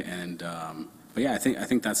need. And but yeah, I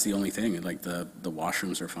think that's the only thing. Like the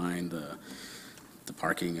washrooms are fine. The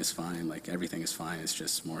parking is fine. Like everything is fine. It's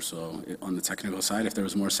just more so on the technical side. If there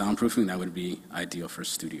was more soundproofing, that would be ideal for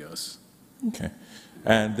studios. Okay.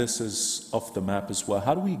 And this is off the map as well.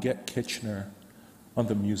 How do we get Kitchener on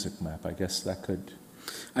the music map? I guess that could...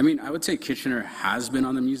 I mean, I would say Kitchener has been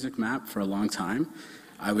on the music map for a long time.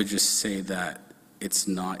 I would just say that it's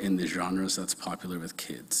not in the genres that's popular with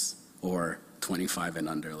kids or 25 and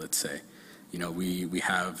under, let's say. You know, we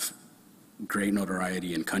have great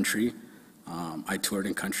notoriety in country. I toured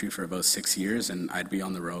in country for about 6 years, and I'd be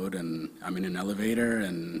on the road, and I'm in an elevator,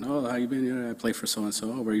 and, oh, how you been? I play for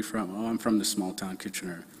so-and-so. Oh, where are you from? Oh, I'm from this small town,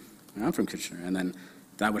 Kitchener. I'm from Kitchener. And then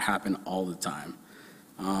that would happen all the time.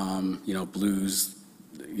 You know, blues,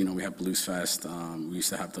 you know, we have Blues Fest. We used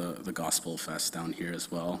to have the Gospel Fest down here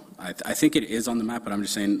as well. I think it is on the map, but I'm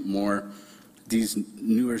just saying more these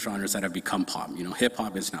newer genres that have become pop. You know, hip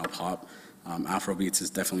hop is now pop. Afrobeats is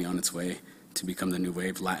definitely on its way to become the new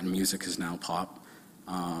wave. Latin music is now pop.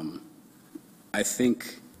 I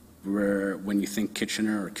think when you think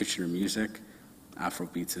Kitchener or Kitchener music,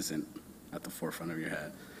 Afrobeats isn't at the forefront of your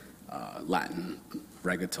head. Latin,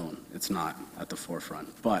 reggaeton, it's not at the forefront.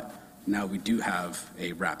 But now we do have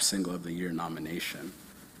a Rap Single of the Year nomination.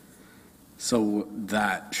 So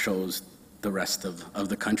that shows the rest of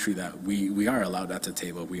the country that we are allowed at the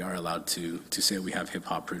table. We are allowed to say we have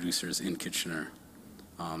hip-hop producers in Kitchener.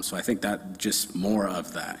 So I think that just more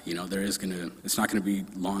of that, you know, it's not gonna be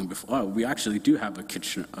long before, we actually do have a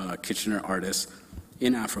Kitchener artist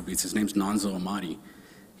in Afrobeats. His name's Nonzo Amadi.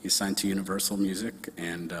 He's signed to Universal Music,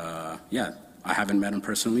 and yeah, I haven't met him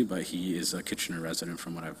personally, but he is a Kitchener resident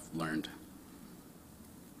from what I've learned.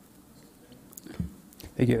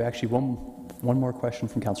 Thank you. Actually, one more question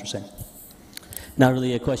from Councillor Singh. Not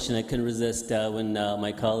really a question. I couldn't resist when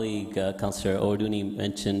my colleague, Councillor Orduni,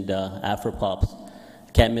 mentioned Afropops.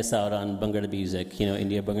 Can't miss out on Bhangra music. You know,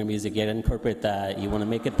 India Bhangra music. You got to incorporate that. You want to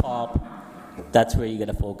make it pop. That's where you got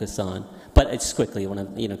to focus on. But just quickly, I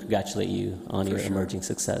want to congratulate you on your emerging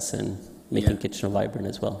success and making Kitchener vibrant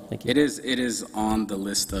as well. Thank you. It is on the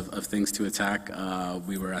list of things to attack.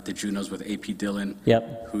 We were at the Junos with AP Dillon,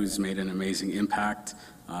 who's made an amazing impact.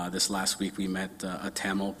 This last week we met a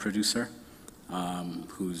Tamil producer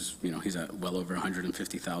who's, he's at well over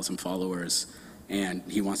 150,000 followers, and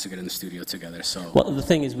he wants to get in the studio together. So, well, the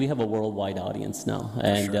thing is, we have a worldwide audience now,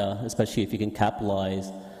 and especially if you can capitalize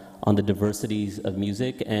on the diversities of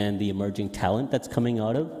music and the emerging talent that's coming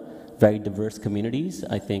out of very diverse communities.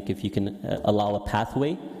 I think if you can allow a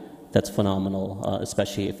pathway, that's phenomenal,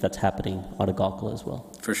 especially if that's happening out of Gawkle as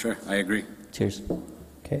well. For sure, I agree. Cheers.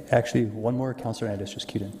 Okay, actually, one more. Councillor Andis just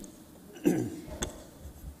queued in.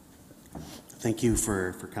 Thank you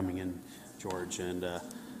for coming in, George, and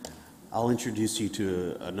I'll introduce you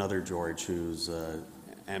to another George who's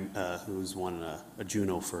won a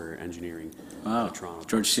Juno for engineering in Toronto.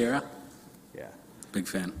 George Sierra? Yeah. Big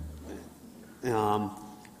fan.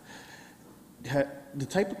 The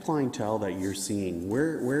type of clientele that you're seeing,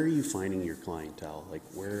 where are you finding your clientele? Like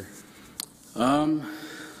where? Well,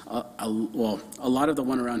 a lot of the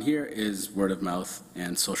one around here is word of mouth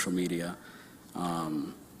and social media.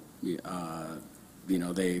 Dom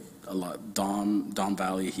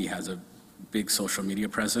Valley, he has a big social media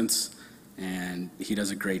presence, and he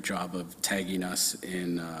does a great job of tagging us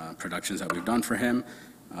in productions that we've done for him.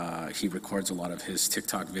 He records a lot of his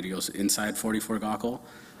TikTok videos inside 44 Gawkle.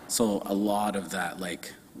 So a lot of that,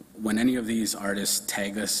 like when any of these artists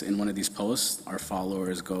tag us in one of these posts, our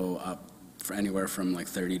followers go up for anywhere from like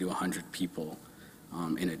 30 to 100 people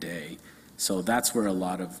in a day. So that's where a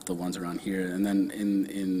lot of the ones around here. And then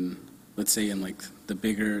in let's say in like the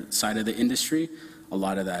bigger side of the industry, a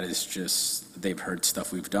lot of that is just they've heard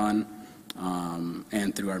stuff we've done.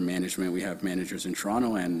 And through our management, we have managers in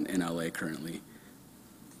Toronto and in LA currently.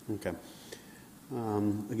 Okay.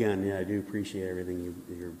 Again, yeah, I do appreciate everything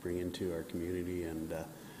you're bringing to our community, and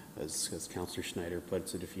as Councillor Schneider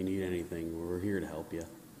puts it, if you need anything, we're here to help you.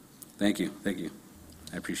 Thank you. Thank you.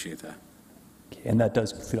 I appreciate that. Okay, and that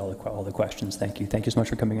does complete all the questions. Thank you. Thank you so much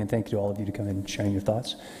for coming in. Thank you to all of you to come in and sharing your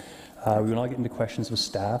thoughts. We will now get into questions with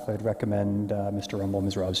staff. I'd recommend Mr. Rumble,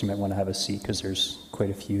 Ms. Robs, you might want to have a seat because there's quite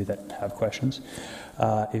a few that have questions.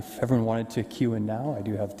 If everyone wanted to queue in now, I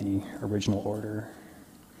do have the original order.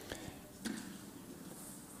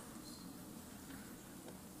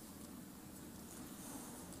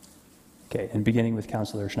 Okay, and beginning with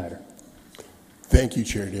Councillor Schneider. Thank you,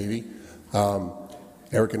 Chair Davey.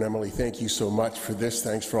 Eric and Emily, thank you so much for this.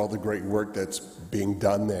 Thanks for all the great work that's being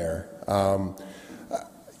done there.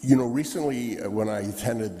 Recently when I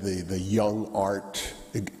attended the Young Art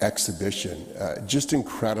exhibition, just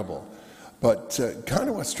incredible. But kind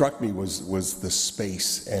of what struck me was the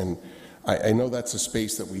space, and I know that's a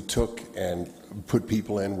space that we took and put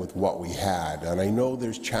people in with what we had, and I know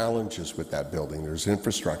there's challenges with that building. There's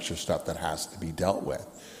infrastructure stuff that has to be dealt with.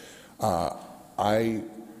 I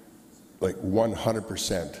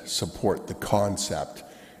 100% support the concept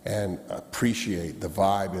and appreciate the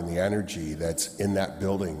vibe and the energy that's in that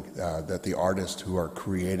building that the artists who are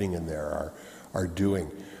creating in there are doing.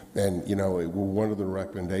 And one of the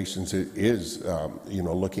recommendations is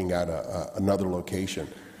looking at another location.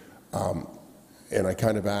 And I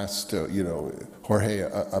kind of asked Jorge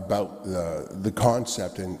about the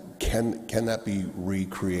concept, and can that be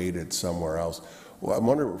recreated somewhere else? Well, I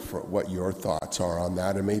wonder what your thoughts are on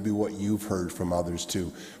that, and maybe what you've heard from others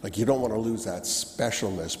too. Like, you don't want to lose that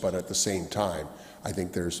specialness, but at the same time, I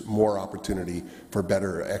think there's more opportunity for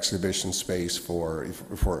better exhibition space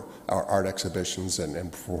for our art exhibitions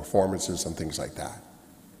and performances and things like that.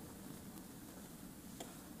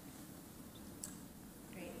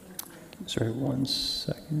 Sorry, 1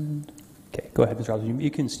 second. Okay, go ahead, Ms. Robinson.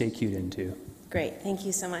 You can stay queued in too. Great, thank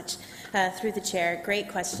you so much. Through the chair, great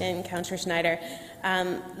question, Councillor Schneider.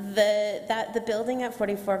 The building at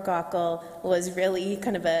 44 Gaukel was really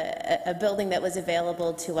kind of a building that was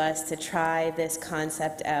available to us to try this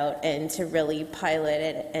concept out and to really pilot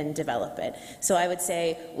it and develop it. So I would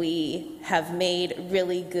say we have made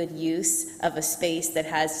really good use of a space that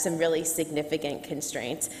has some really significant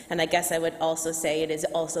constraints. And I guess I would also say it is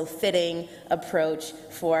also fitting approach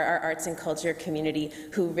for our arts and culture community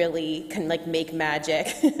who really can like make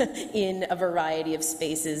magic in a variety of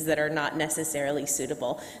spaces that are not necessarily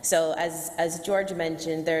suitable. So as George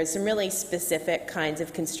mentioned, there's some really specific kinds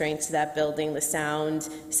of constraints to that building. The sound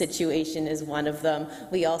situation is one of them.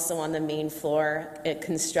 We also on the main floor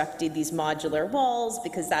constructed these modular walls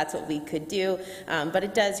because that's what we could do, but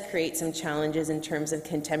it does create some challenges in terms of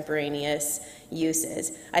contemporaneous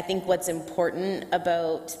uses. I think what's important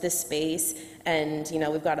about the space, and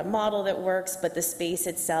we've got a model that works, but the space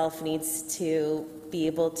itself needs to be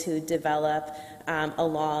able to develop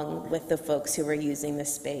along with the folks who are using the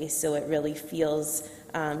space, so it really feels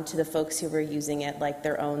to the folks who are using it like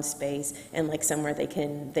their own space and like somewhere they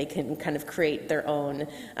can kind of create their own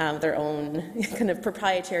kind of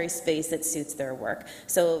proprietary space that suits their work.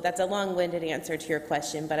 So that's a long-winded answer to your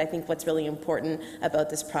question, but I think what's really important about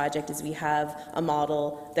this project is we have a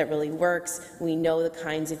model that really works. We know the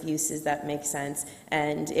kinds of uses that make sense,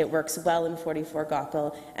 and it works well in 44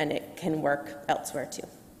 Gaukel, and it can work elsewhere too.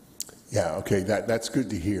 Yeah, okay, that's good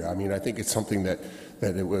to hear. I mean, I think it's something that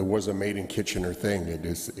it was a made in Kitchener thing.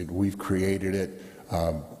 We've created it,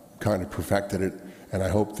 kind of perfected it, and I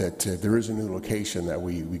hope that there is a new location that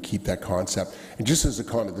we keep that concept. And just as a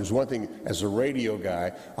comment, there's one thing, as a radio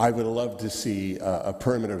guy, I would love to see a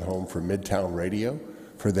permanent home for Midtown Radio,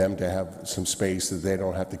 for them to have some space that they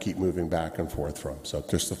don't have to keep moving back and forth from. So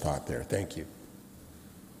just a thought there. Thank you.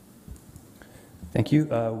 Thank you.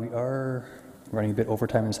 We are running a bit over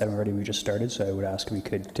time in this item already. We just started, so I would ask we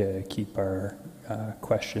could keep our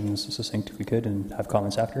questions succinct if we could and have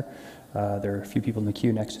comments after. There are a few people in the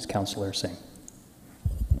queue. Next is Councillor Singh.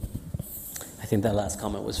 I think that last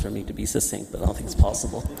comment was for me to be succinct, but I don't think it's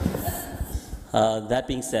possible. That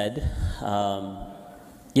being said,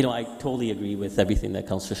 I totally agree with everything that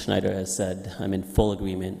Councillor Schneider has said. I'm in full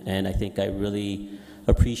agreement, and I think I really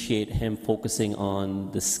appreciate him focusing on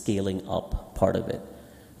the scaling up part of it.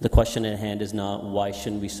 The question at hand is not why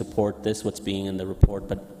shouldn't we support this, what's being in the report,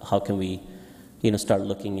 but how can we start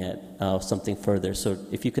looking at something further. So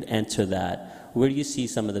if you could answer that, where do you see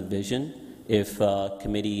some of the vision if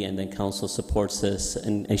committee and then council supports this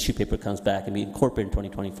and issue paper comes back and we incorporate in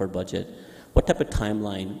 2024 budget? What type of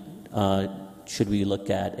timeline should we look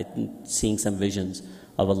at seeing some visions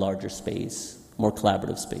of a larger space, more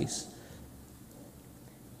collaborative space?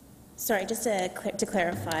 Sorry, just to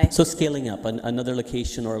clarify. So scaling up, another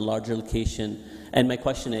location or a larger location. And my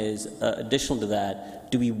question is, additional to that,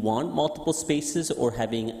 do we want multiple spaces or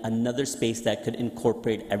having another space that could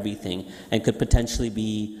incorporate everything and could potentially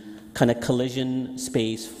be kind of collision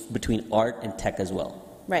space between art and tech as well?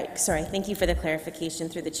 Right, sorry, thank you for the clarification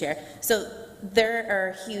through the chair. So there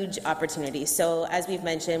are huge opportunities. So as we've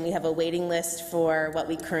mentioned, we have a waiting list for what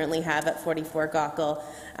we currently have at 44 Gaukel.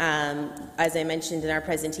 As I mentioned in our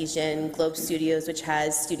presentation, Globe Studios, which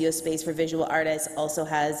has studio space for visual artists, also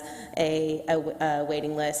has a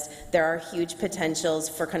waiting list. There are huge potentials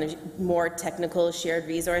for kind of more technical shared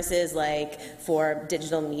resources, like for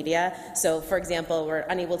digital media. So for example, we're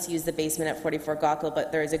unable to use the basement at 44 Gaukel,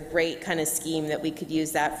 but there's a great kind of scheme that we could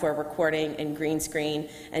use that for recording and green screen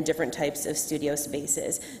and different types of studio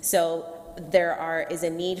spaces. So there is a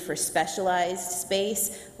need for specialized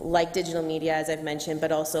space like digital media, as I've mentioned,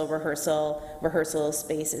 but also rehearsal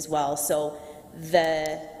space as well. So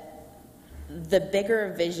the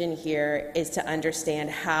bigger vision here is to understand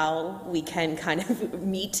how we can kind of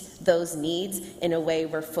meet those needs in a way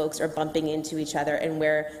where folks are bumping into each other and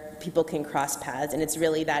where people can cross paths, and it's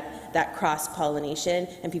really that cross-pollination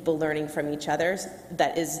and people learning from each other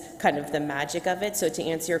that is kind of the magic of it. So to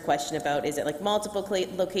answer your question about is it like multiple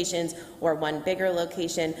locations or one bigger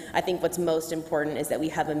location, I think what's most important is that we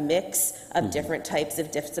have a mix of different types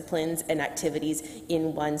of disciplines and activities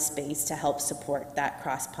in one space to help support that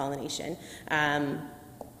cross-pollination.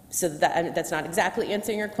 So that's not exactly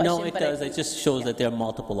answering your question. No, it but does. It just shows that there are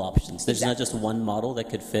multiple options. There's not just one model that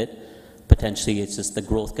could fit. Potentially, it's just the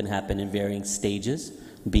growth can happen in varying stages,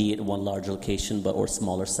 be it one large location or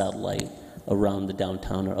smaller satellite around the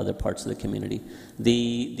downtown or other parts of the community.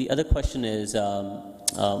 The other question is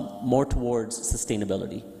more towards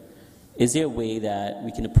sustainability. Is there a way that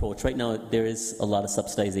we can approach? Right now, there is a lot of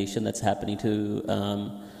subsidization that's happening to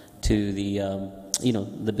the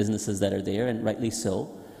the businesses that are there, and rightly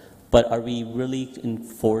so. But are we really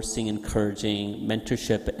encouraging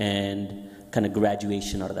mentorship and kind of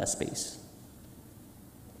graduation out of that space?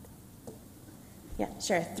 Yeah,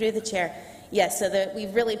 sure. Through the chair. Yes, so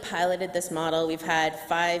we've really piloted this model. We've had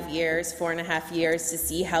 5 years, 4.5 years to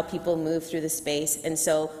see how people move through the space. And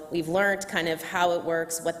so we've learned kind of how it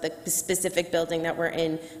works, what the specific building that we're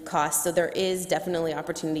in costs. So there is definitely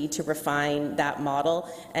opportunity to refine that model,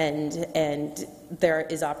 and there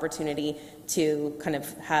is opportunity to kind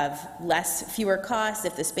of have fewer costs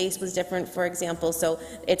if the space was different, for example. So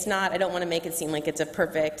it's not, I don't want to make it seem like it's a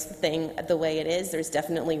perfect thing the way it is. There's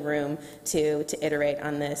definitely room to iterate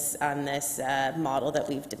on this model that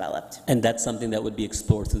we've developed. And that's something that would be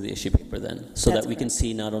explored through the issue paper then, so that we can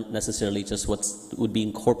see not necessarily just what would be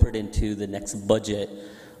incorporated into the next budget,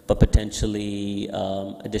 but potentially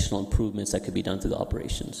additional improvements that could be done through the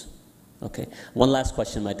operations. Okay. One last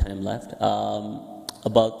question, my time left.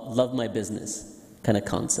 About Love My Business kind of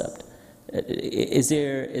concept. Is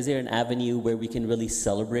there an avenue where we can really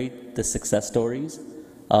celebrate the success stories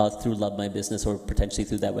through Love My Business, or potentially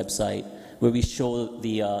through that website, where we show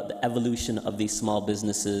the evolution of these small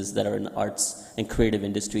businesses that are in arts and creative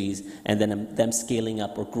industries, and then them scaling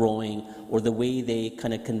up or growing, or the way they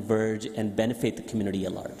kind of converge and benefit the community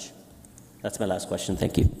at large? That's my last question.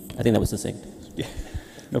 Thank you. I think that was succinct. Yeah.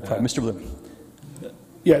 No problem. Mr. Bloom.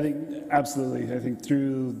 Yeah, I think absolutely. I think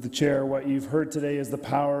through the chair, what you've heard today is the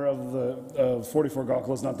power of 44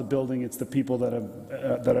 Gaukel is not the building; it's the people that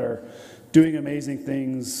are doing amazing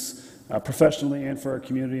things professionally and for our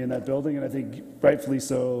community in that building. And I think rightfully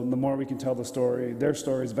so. The more we can tell the story, their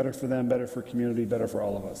story is better for them, better for community, better for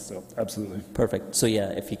all of us. So absolutely. Perfect. So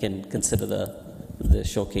yeah, if you can consider the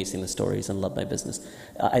showcasing the stories and Love My Business.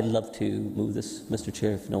 I'd love to move this, Mr.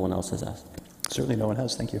 Chair, if no one else has asked. Certainly no one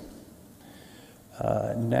has. Thank you.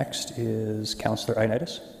 Next is Councillor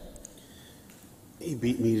Ioannidis. You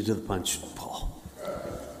beat me to the punch, Paul.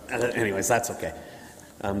 Anyways, that's okay.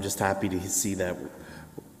 I'm just happy to see that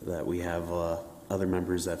we have other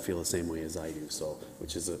members that feel the same way as I do. So,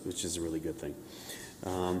 which is a really good thing.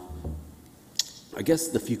 I guess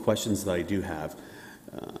the few questions that I do have.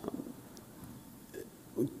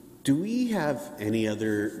 Do we have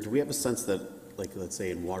a sense that, like, let's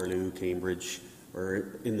say in Waterloo, Cambridge,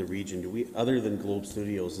 or in the region, other than Globe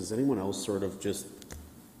Studios, does anyone else sort of just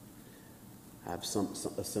have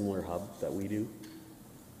a similar hub that we do?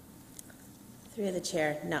 Through the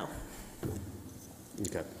chair, no.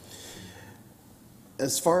 Okay.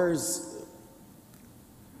 As far as,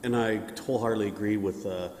 and I wholeheartedly agree with,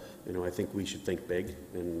 I think we should think big,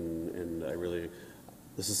 and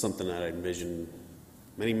this is something that I envisioned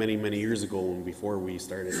many years ago, before we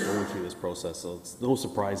started going through this process. So it's no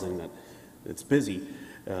surprising that it's busy,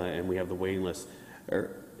 and we have the waiting list.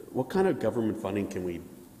 What kind of government funding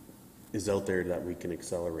is out there that we can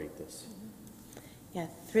accelerate this? Yeah,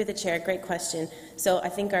 through the chair, great question. So I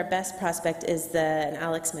think our best prospect is and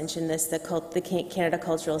Alex mentioned this, the Canada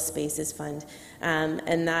Cultural Spaces Fund,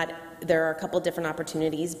 and that there are a couple different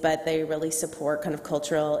opportunities, but they really support kind of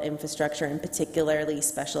cultural infrastructure and particularly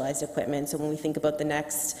specialized equipment. So when we think about the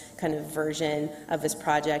next kind of version of this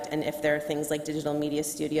project, and if there are things like digital media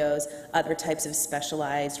studios, other types of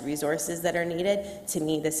specialized resources that are needed, to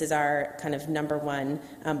me this is our kind of #1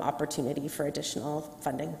 opportunity for additional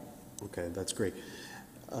funding. Okay, that's great.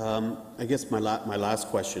 I guess my last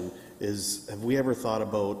question is, have we ever thought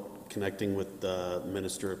about connecting with the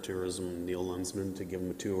Minister of Tourism, Neil Lunsman, to give him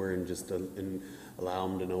a tour and just and allow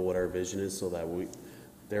them to know what our vision is, so that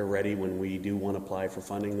they're ready when we do want to apply for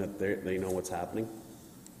funding, that they know what's happening?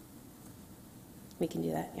 We can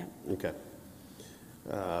do that, yeah. Okay.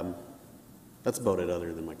 That's about it,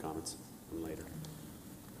 other than my comments later.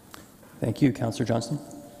 Thank you. Councillor Johnston.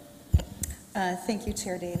 Thank you,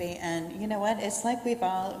 Chair Davey. And you know what? It's like we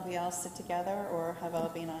all sit together, or have all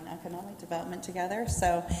been on economic development together.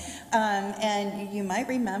 So, and you might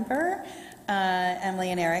remember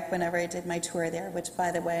Emily and Eric whenever I did my tour there, which,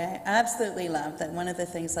 by the way, I absolutely loved. That one of the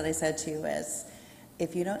things that I said to you is,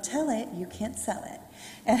 if you don't tell it, you can't sell it.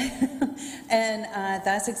 And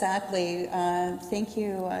that's exactly, thank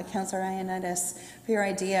you, Councillor Ioannidis, for your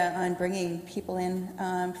idea on bringing people in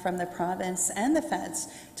from the province and the feds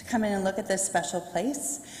to come in and look at this special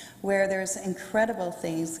place where there's incredible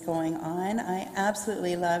things going on. I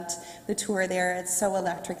absolutely loved the tour there. It's so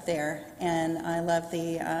electric there, and I love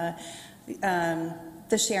the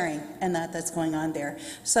sharing and that's going on there.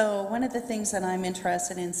 So one of the things that I'm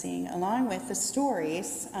interested in seeing, along with the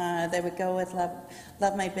stories that would go with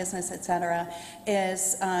Love My Business, etc.,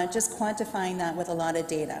 is just quantifying that with a lot of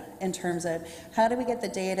data in terms of how do we get the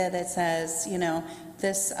data that says, you know,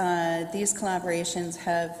 these collaborations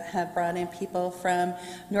have brought in people from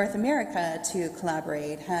North America to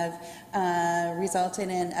collaborate, have resulted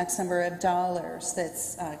in X number of dollars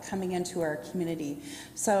that's coming into our community.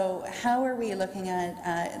 So how are we looking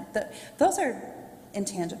at, those are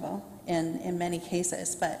intangible in many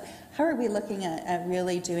cases, but how are we looking at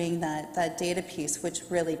really doing that data piece, which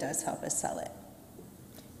really does help us sell it?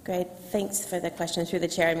 Great. Thanks for the question through the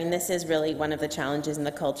chair. I mean, this is really one of the challenges in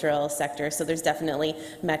the cultural sector. So there's definitely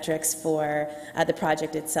metrics for the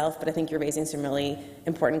project itself, but I think you're raising some really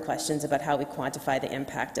important questions about how we quantify the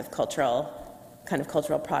impact of cultural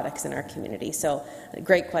products in our community. So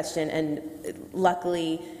great question. And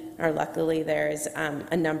luckily, there's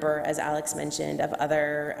a number, as Alex mentioned, of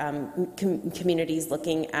other communities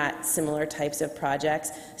looking at similar types of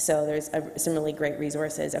projects. So there's some really great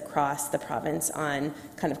resources across the province on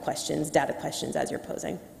kind of questions, data questions, as you're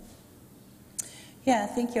posing. Yeah,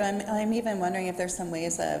 thank you. I'm even wondering if there's some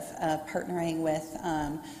ways of partnering with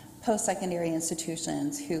post-secondary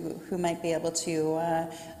institutions who might be able to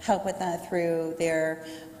help with that through their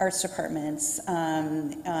arts departments,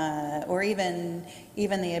 or even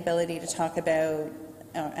the ability to talk about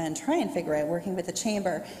and try and figure out, working with the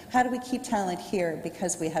chamber, how do we keep talent here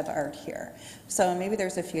because we have art here? So maybe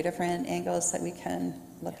there's a few different angles that we can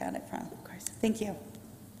look at it from. Of course. Thank you.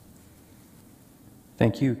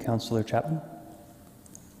 Thank you. Councillor Chapman.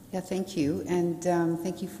 Yeah, thank you, and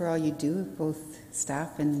thank you for all you do, both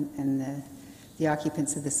staff and the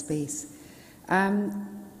occupants of the space.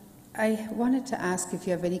 I wanted to ask if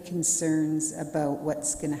you have any concerns about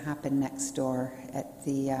what's going to happen next door at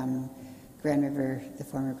the the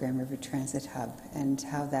former Grand River Transit Hub, and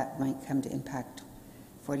how that might come to impact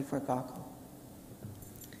 44 Gaukel.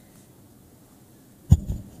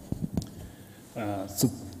 So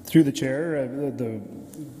through the chair, the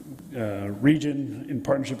region, in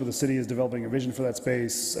partnership with the city, is developing a vision for that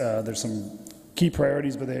space. There's some key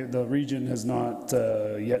priorities, but the region has not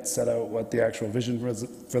yet set out what the actual vision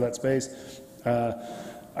for that space.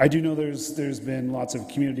 I do know there's been lots of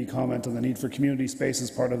community comment on the need for community space as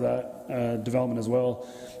part of that development as well.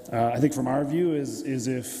 I think from our view is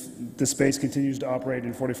if the space continues to operate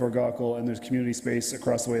in 44 Gaukel and there's community space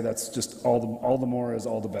across the way, that's just all the more is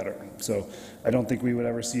all the better. So I don't think we would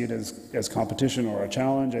ever see it as competition or a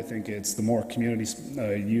challenge. I think it's the more community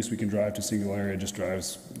use we can drive to a single area just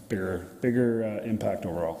drives bigger impact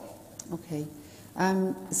overall. Okay.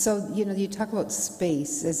 So, you talk about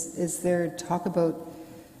space. Is there talk about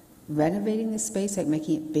renovating the space, like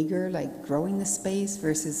making it bigger, like growing the space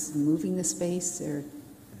versus moving the space, or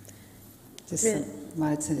just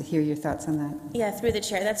wanted to hear your thoughts on that? Yeah, through the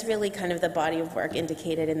chair, that's really kind of the body of work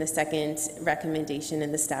indicated in the second recommendation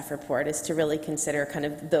in the staff report, is to really consider kind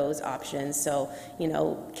of those options. So,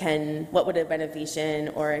 what would a renovation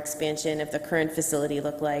or expansion of the current facility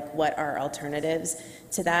look like? What are alternatives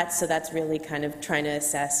to that? So that's really kind of trying to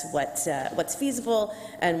assess what's feasible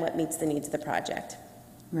and what meets the needs of the project.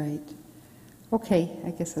 Right. Okay,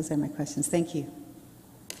 I guess those are my questions. Thank you.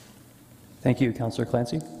 Thank you. Councillor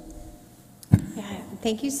Clancy. Yeah,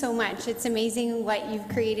 thank you so much. It's amazing what you've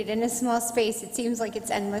created in a small space. It seems like it's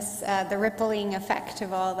endless, the rippling effect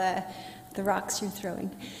of all the rocks you're throwing.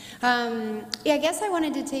 I guess I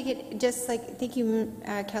wanted to take it just like, thank you,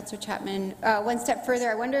 Councillor Chapman, one step further.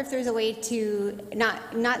 I wonder if there's a way to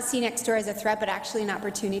not see next door as a threat, but actually an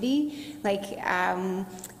opportunity. Like,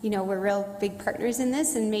 we're real big partners in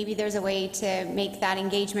this, and maybe there's a way to make that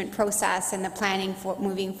engagement process and the planning for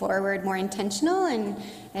moving forward more intentional,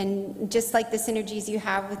 and just like the synergies you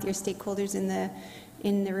have with your stakeholders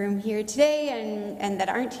in the room here today and that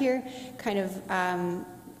aren't here, kind of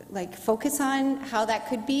focus on how that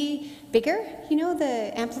could be bigger,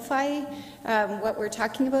 the amplify what we're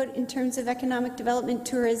talking about in terms of economic development,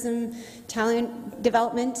 tourism, talent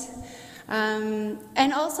development.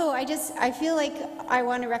 And also, I feel like I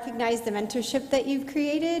want to recognize the mentorship that you've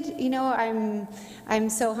created. I'm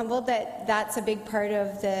so humbled that that's a big part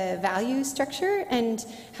of the value structure, and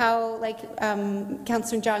how,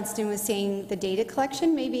 Councillor Johnston was saying, the data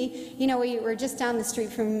collection. Maybe, we were just down the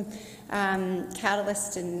street from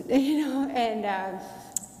Catalyst and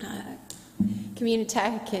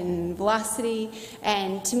Communitech and Velocity,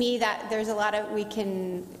 and to me that there's a lot of we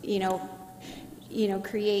can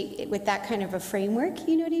create with that kind of a framework,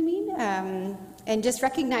 you know what I mean? And just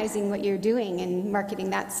recognizing what you're doing and marketing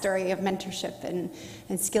that story of mentorship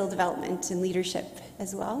and skill development and leadership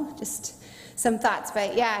as well. Just some thoughts.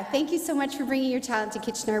 But yeah, thank you so much for bringing your talent to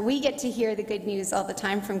Kitchener. We get to hear the good news all the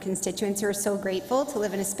time from constituents who are so grateful to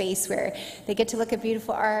live in a space where they get to look at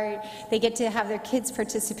beautiful art, they get to have their kids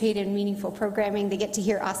participate in meaningful programming, they get to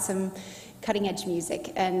hear awesome cutting-edge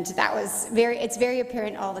music, and it's very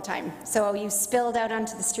apparent all the time. So you spilled out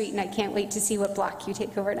onto the street, and I can't wait to see what block you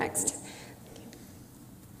take over next.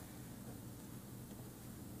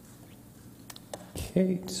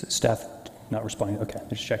 Okay, so staff not responding. Okay, I'm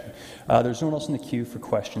just checking. There's no one else in the queue for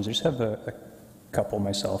questions. I just have a couple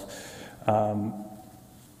myself.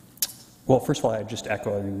 Well, first of all, I'd just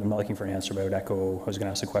echo, I'm not looking for an answer, but I would echo, I was going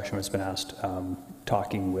to ask the question that's been asked,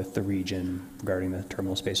 talking with the region regarding the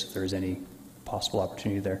terminal space, if there is any possible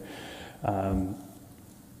opportunity there.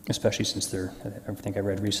 Especially since I think I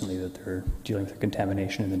read recently that they're dealing with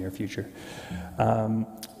contamination in the near future.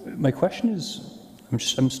 My question is,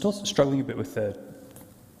 I'm still struggling a bit with the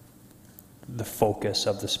focus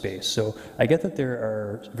of the space. So I get that there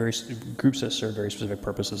are various groups that serve very specific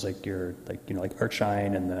purposes, like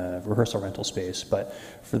Artshine and the rehearsal rental space. But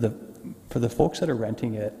for the folks that are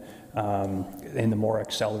renting it in the more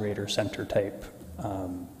accelerator center type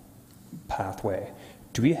pathway,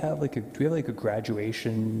 do we have like a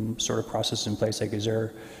graduation sort of process in place? Like, is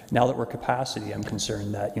there, now that we're capacity, I'm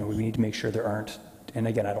concerned that we need to make sure there aren't. And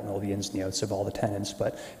again, I don't know the ins and the outs of all the tenants,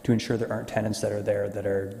 but to ensure there aren't tenants that are there that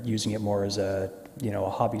are using it more as a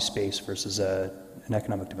hobby space versus an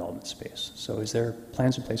economic development space. So is there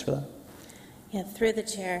plans in place for that? Yeah, through the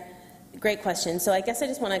chair. Great question. So I guess I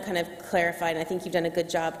just want to kind of clarify, and I think you've done a good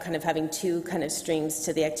job kind of having two kind of streams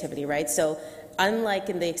to the activity, right? So unlike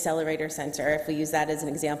in the Accelerator Center, if we use that as an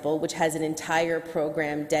example, which has an entire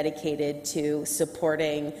program dedicated to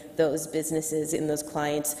supporting those businesses and those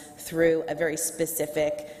clients through a very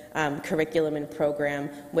specific curriculum and program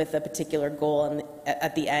with a particular goal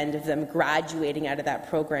at the end of them graduating out of that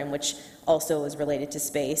program, which also is related to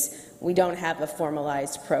space. We don't have a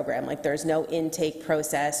formalized program. Like, there's no intake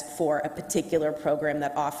process for a particular program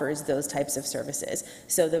that offers those types of services.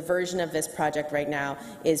 So the version of this project right now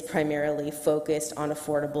is primarily focused on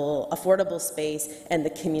affordable space and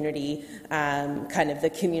the community, kind of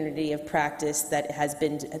the community of practice that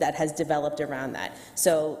has developed around that.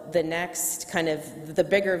 So the next kind of the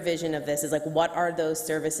bigger vision of this is like, what are those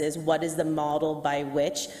services? What is the model by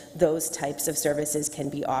which those types of services can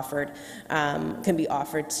be offered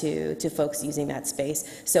to folks using that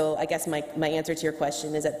space? So I guess my answer to your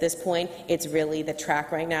question is, at this point, it's really the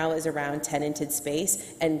track right now is around tenanted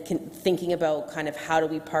space and thinking about kind of how do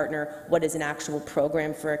we partner what is an actual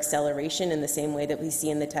program for acceleration in the same way that we see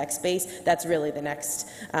in the tech space. That's really the next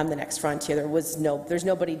frontier. There's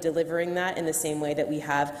nobody delivering that in the same way that we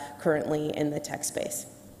have currently in the tech space.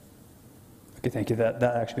 Okay, thank you. That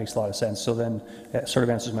actually makes a lot of sense. So then that sort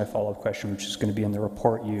of answers my follow-up question, which is going to be in the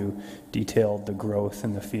report. You detailed the growth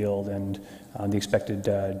in the field and the expected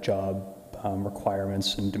job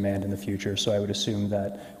requirements and demand in the future. So I would assume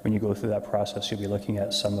that when you go through that process, you'll be looking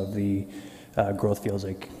at some of the growth fields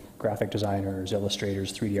like graphic designers,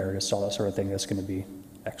 illustrators, 3D artists, all that sort of thing. That's going to be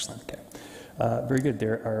excellent. Okay. Very good.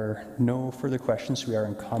 There are no further questions. We are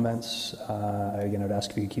in comments. Again, I'd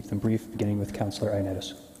ask if you could keep them brief, beginning with Councillor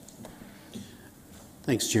Ioannidis.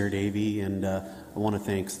 Thanks, Chair Davey, and I want to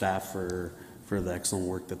thank staff for the excellent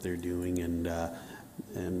work that they're doing, and I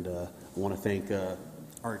want to thank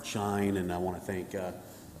Artshine, and I want to thank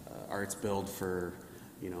Arts Build for,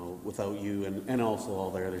 without you, and also all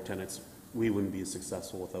the other tenants, we wouldn't be as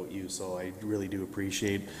successful without you. So I really do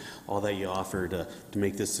appreciate all that you offer to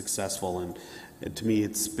make this successful. And to me,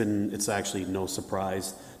 it's actually no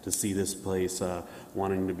surprise to see this place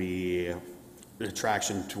wanting to be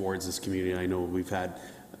attraction towards this community. I know we've had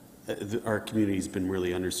our community's been really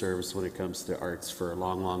underserviced when it comes to arts for a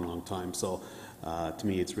long time. So to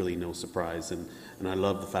me, it's really no surprise, and I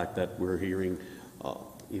love the fact that we're hearing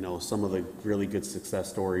some of the really good success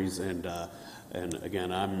stories. And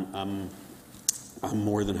again, I'm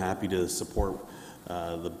more than happy to support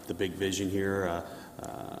the big vision here.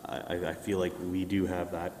 I feel like we do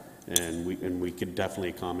have that. And we could definitely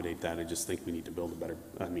accommodate that. I just think we need to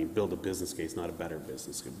build a business case, not a better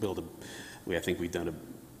business. I think we've done a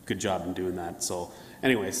good job in doing that. So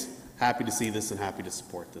anyways, happy to see this and happy to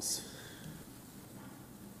support this.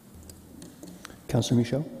 Councillor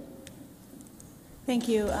Michaud. Thank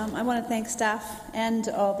you. I want to thank staff and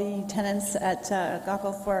all the tenants at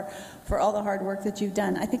Gaukel for all the hard work that you've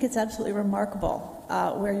done. I think it's absolutely remarkable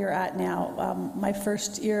where you're at now. My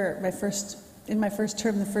first in my first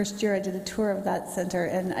term, the first year, I did a tour of that center,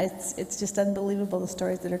 and it's just unbelievable the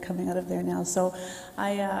stories that are coming out of there now. So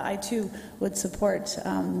I too would support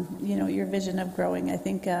your vision of growing. I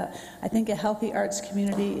think a healthy arts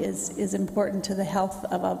community is important to the health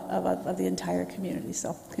of the entire community.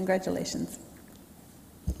 So congratulations.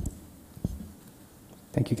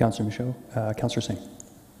 Thank you, Councillor Michaud. Councillor Singh.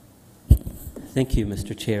 Thank you,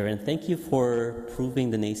 Mr. Chair, and thank you for proving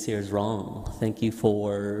the naysayers wrong. Thank you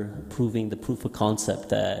for proving the proof of concept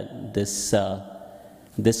that this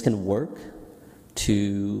can work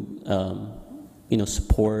to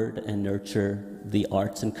support and nurture the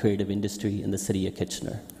arts and creative industry in the city of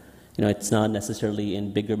Kitchener. It's not necessarily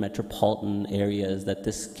in bigger metropolitan areas that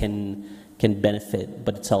this can benefit,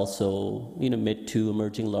 but it's also mid to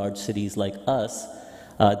emerging large cities like us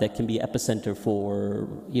that can be epicenter for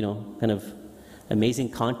kind of amazing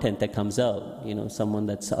content that comes out. Someone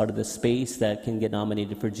that's out of the space that can get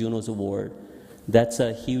nominated for Juno's Award. That's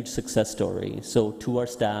a huge success story. So to our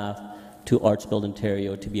staff, to Arts Build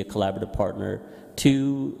Ontario, to be a collaborative partner,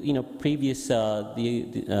 to previous who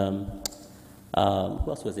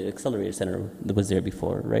else was there? Accelerator Center that was there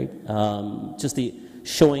before, right? Just the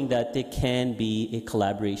showing that there can be a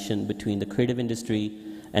collaboration between the creative industry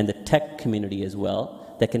and the tech community as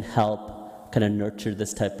well that can help kind of nurture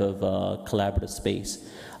this type of collaborative space.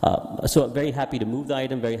 So I'm very happy to move the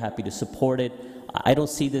item, very happy to support it. I don't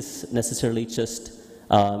see this necessarily just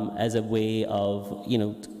as a way of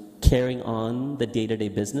carrying on the day-to-day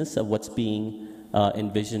business of what's being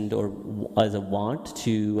envisioned or as a want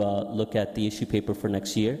to look at the issue paper for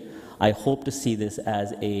next year. I hope to see this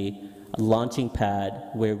as a launching pad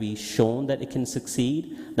where we've shown that it can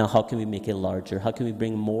succeed. Now, how can we make it larger? How can we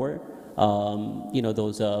bring more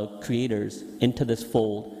those creators into this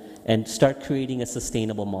fold and start creating a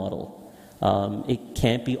sustainable model? It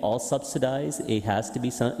can't be all subsidized. It has to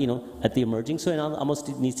be some, at the emerging. So it almost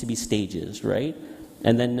needs to be stages, right?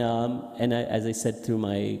 And then, as I said through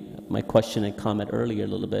my question and comment earlier a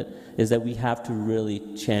little bit, is that we have to really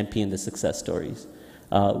champion the success stories.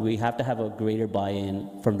 We have to have a greater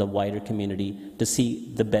buy-in from the wider community to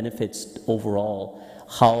see the benefits overall.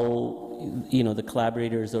 How the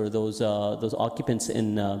collaborators or those occupants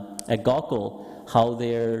at Gaukel, how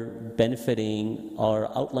they're benefiting or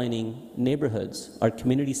outlining neighborhoods, our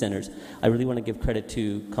community centers. I really want to give credit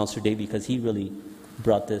to Councillor Davey because he really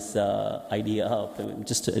brought this idea up,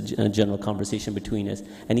 just a general conversation between us.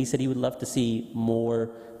 And he said he would love to see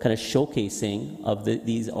more kind of showcasing of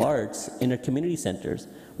these arts in our community centers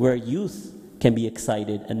where youth can be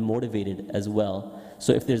excited and motivated as well.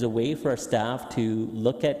 So if there's a way for our staff to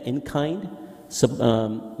look at in-kind,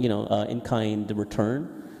 in-kind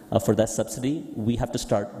return for that subsidy, we have to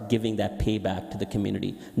start giving that payback to the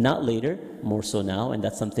community. Not later, more so now, and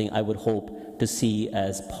that's something I would hope to see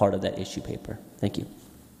as part of that issue paper. Thank you.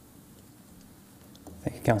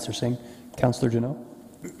 Thank you, Councillor Singh. Councillor Janot.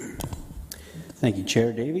 Thank you,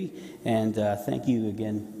 Chair Davey, and thank you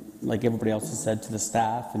again, like everybody else has said, to the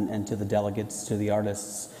staff and to the delegates, to the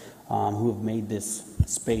artists who have made this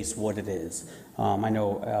space what it is. I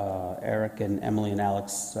know Eric and Emily and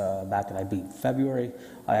Alex back in, I believe, February,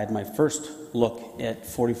 I had my first look at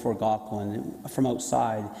 44 Gaukel, and from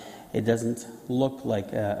outside, it doesn't look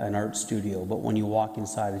like an art studio, but when you walk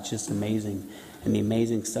inside, it's just amazing, and the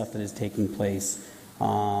amazing stuff that is taking place.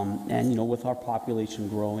 And with our population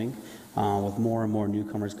growing, with more and more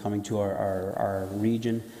newcomers coming to our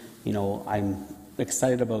region, I'm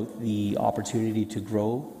excited about the opportunity to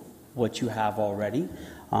grow what you have already,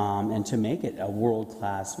 and to make it a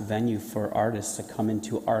world-class venue for artists to come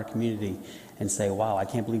into our community and say, wow, I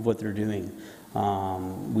can't believe what they're doing.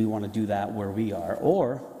 We want to do that where we are,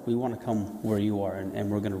 or we want to come where you are, and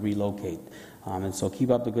we're going to relocate. And so keep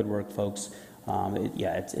up the good work, folks.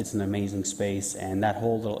 It's an amazing space, and that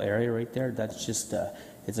whole little area right there, that's just,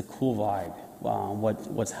 it's a cool vibe,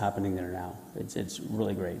 what's happening there now. It's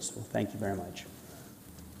really great, so thank you very much.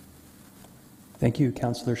 Thank you,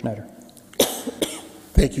 Councillor Schneider.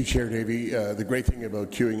 Thank you, Chair Davey. The great thing about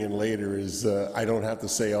queuing in later is I don't have to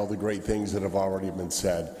say all the great things that have already been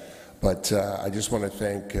said. But I just want to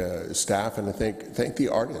thank staff and thank the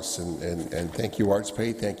artists and thank you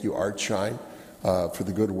ArtsPay, thank you ArtShine for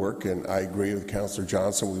the good work. And I agree with Councillor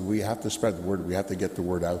Johnson. We have to spread the word. We have to get the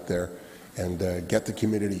word out there and get the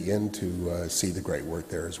community in to see the great work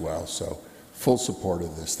there as well. So full support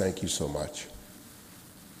of this. Thank you so much.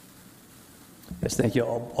 Yes, thank you.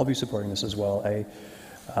 I'll be supporting this as well.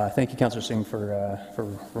 Thank you, Councillor Singh,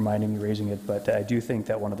 for reminding me, raising it. But I do think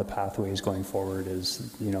that one of the pathways going forward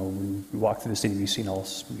is, when we walk through the city,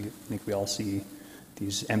 we all see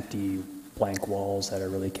these empty blank walls that are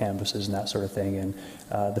really canvases and that sort of thing. And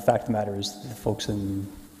the fact of the matter is the folks in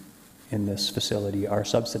this facility are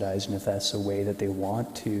subsidized, and if that's a way that they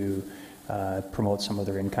want to promote some of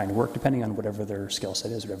their in-kind work, depending on whatever their skill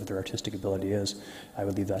set is, whatever their artistic ability is, I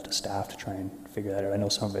would leave that to staff to try and figure that out. I know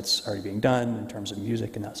some of it's already being done in terms of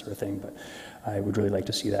music and that sort of thing, but I would really like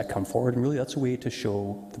to see that come forward, and really that's a way to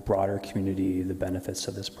show the broader community the benefits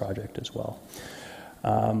of this project as well.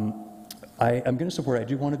 I'm going to support it. I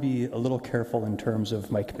do want to be a little careful in terms of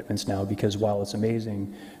my commitments now, because while it's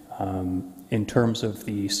amazing, in terms of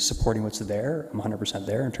the supporting what's there, I'm 100%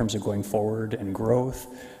 there. In terms of going forward and growth,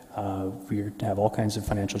 we have all kinds of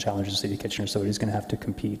financial challenges in the City of Kitchener, so it is going to have to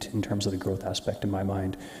compete in terms of the growth aspect in my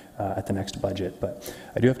mind at the next budget. But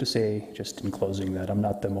I do have to say, just in closing, that I'm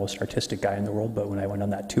not the most artistic guy in the world, but when I went on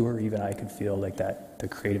that tour, even I could feel like the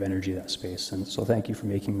creative energy of that space. And so thank you for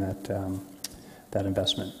making that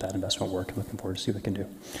investment work, and looking forward to see what we can do.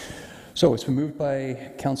 So it's been moved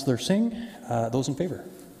by Councillor Singh. Those in favor?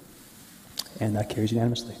 And that carries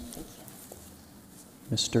unanimously.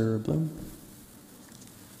 Mr. Bloom.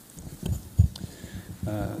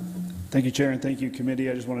 Thank you, Chair, and thank you,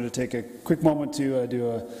 Committee. I just wanted to take a quick moment to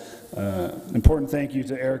do an important thank you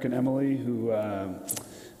to Eric and Emily, who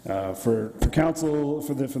for council,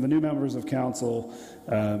 for the new members of council.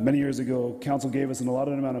 Many years ago, council gave us an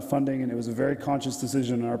allotted amount of funding, and it was a very conscious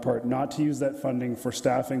decision on our part not to use that funding for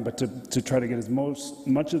staffing, but to try to get as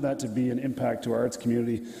much of that to be an impact to our arts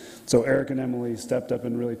community. So Eric and Emily stepped up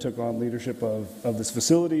and really took on leadership of this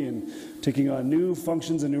facility, and taking on new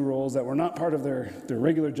functions and new roles that were not part of their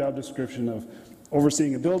regular job description of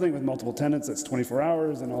overseeing a building with multiple tenants that's 24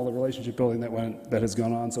 hours and all the relationship building that has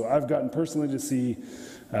gone on. So I've gotten personally to see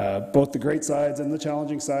both the great sides and the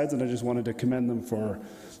challenging sides, and I just wanted to commend them for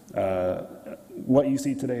what you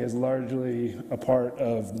see today is largely a part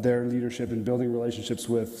of their leadership in building relationships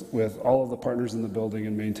with all of the partners in the building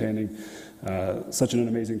and maintaining such an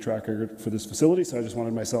amazing track record for this facility. So I just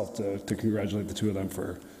wanted myself to congratulate the two of them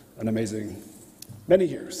for an amazing many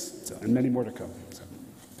years, and many more to come. So.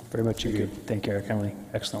 Very much agreed. Thank you, Eric, Emily.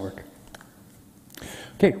 Excellent work.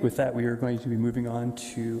 Okay, with that, we are going to be moving on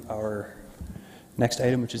to our next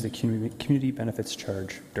item, which is the Community Benefits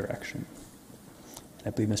Charge Direction. I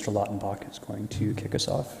believe Mr. Lautenbach is going to kick us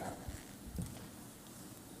off.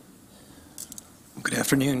 Good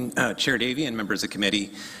afternoon, Chair Davey and members of the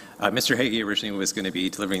committee. Mr. Hagee originally was going to be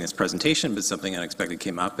delivering this presentation, but something unexpected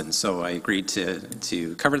came up, and so I agreed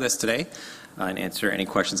to cover this today and answer any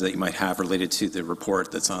questions that you might have related to the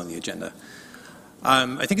report that's on the agenda.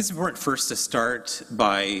 I think it's important first to start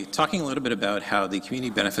by talking a little bit about how the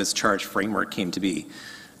Community Benefits Charge framework came to be.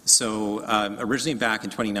 So originally back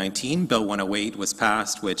in 2019, Bill 108 was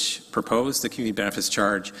passed, which proposed the Community Benefits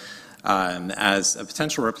Charge as a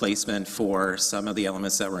potential replacement for some of the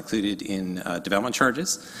elements that were included in development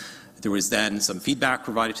charges. There was then some feedback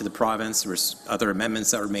provided to the province. There was other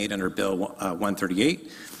amendments that were made under Bill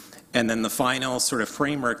 138. And then the final sort of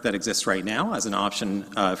framework that exists right now as an option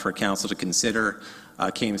for council to consider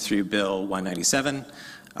came through Bill 197.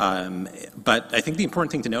 But I think the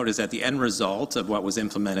important thing to note is that the end result of what was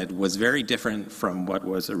implemented was very different from what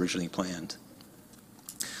was originally planned.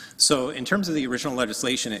 So in terms of the original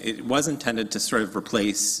legislation, it was intended to sort of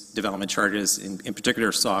replace development charges, in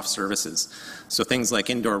particular soft services. So things like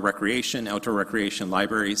indoor recreation, outdoor recreation,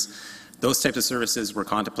 libraries, those types of services were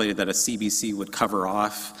contemplated that a CBC would cover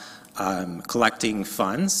off collecting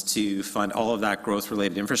funds to fund all of that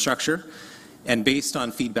growth-related infrastructure. And based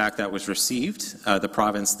on feedback that was received, the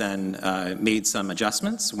province then made some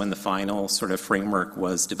adjustments when the final sort of framework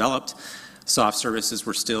was developed. Soft services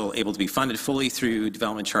were still able to be funded fully through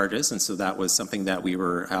development charges, and so that was something that we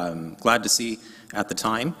were glad to see at the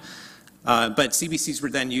time. But CBCs were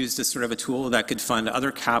then used as sort of a tool that could fund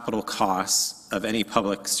other capital costs of any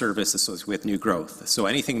public service associated with new growth. So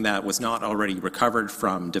anything that was not already recovered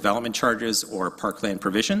from development charges or parkland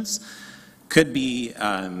provisions could be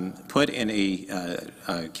put in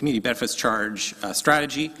a community benefits charge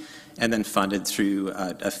strategy and then funded through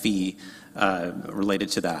a fee related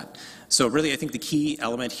to that. So really, I think the key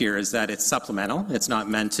element here is that it's supplemental. It's not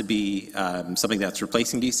meant to be something that's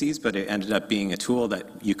replacing DCs, but it ended up being a tool that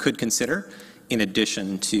you could consider in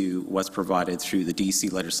addition to what's provided through the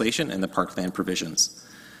DC legislation and the parkland provisions.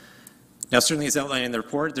 Now, certainly as outlined in the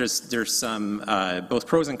report, there's some both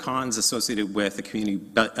pros and cons associated with the community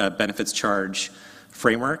benefits charge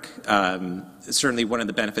framework. Certainly one of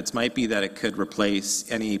the benefits might be that it could replace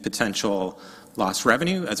any potential lost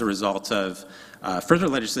revenue as a result of further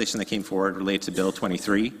legislation that came forward related to Bill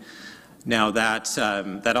 23. Now,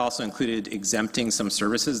 that also included exempting some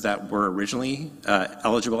services that were originally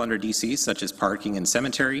eligible under DC, such as parking and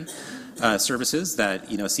cemetery services that,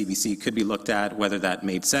 CBC could be looked at, whether that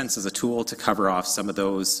made sense as a tool to cover off some of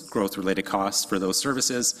those growth-related costs for those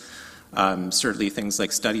services. Certainly things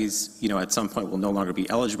like studies, at some point will no longer be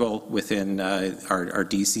eligible within our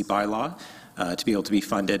DC bylaw to be able to be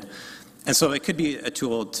funded. And so it could be a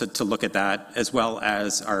tool to look at that, as well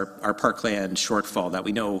as our parkland shortfall that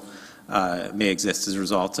we know may exist as a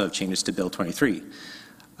result of changes to Bill 23.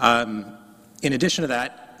 In addition to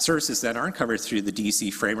that, services that aren't covered through the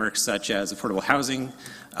DC framework, such as affordable housing,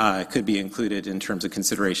 could be included in terms of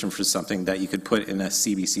consideration for something that you could put in a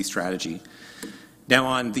CBC strategy. Now,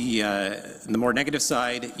 on the more negative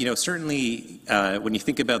side, certainly when you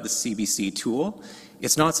think about the CBC tool,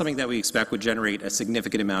 it's not something that we expect would generate a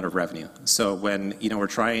significant amount of revenue. So when we're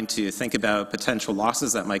trying to think about potential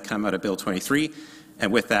losses that might come out of Bill 23,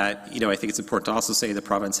 and with that, I think it's important to also say the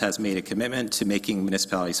province has made a commitment to making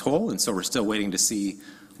municipalities whole, and so we're still waiting to see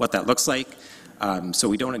what that looks like. So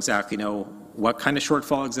we don't exactly know what kind of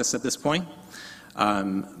shortfall exists at this point.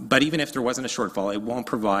 But even if there wasn't a shortfall, it won't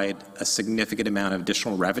provide a significant amount of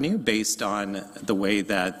additional revenue based on the way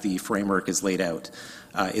that the framework is laid out.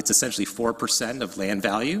 It's essentially 4% of land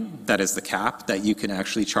value. That is the cap that you can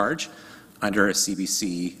actually charge under a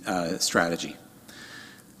CBC strategy.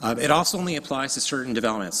 It also only applies to certain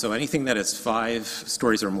developments. So anything that is 5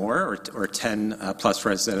 stories or more, or 10 plus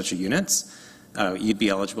residential units, you'd be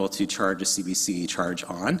eligible to charge a CBC charge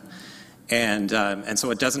on. And so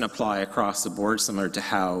it doesn't apply across the board, similar to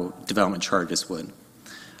how development charges would.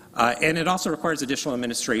 And it also requires additional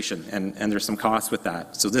administration, and there's some costs with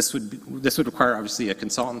that. So this would require, obviously, a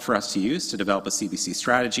consultant for us to use to develop a CBC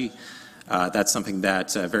strategy. That's something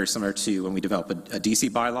that, very similar to when we develop a DC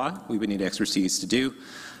bylaw, we would need expertise to do.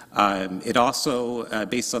 It also,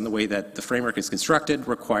 based on the way that the framework is constructed,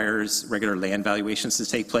 requires regular land valuations to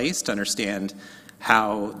take place to understand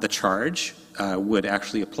how the charge would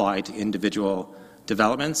actually apply to individual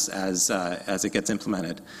developments as it gets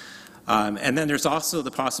implemented. And then there's also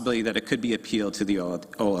the possibility that it could be appealed to the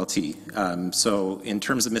OLT. So in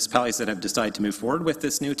terms of municipalities that have decided to move forward with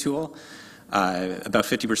this new tool, about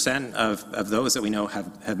 50% of those that we know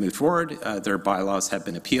have moved forward. Their bylaws have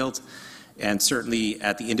been appealed. And certainly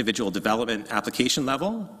at the individual development application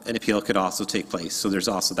level, an appeal could also take place. So there's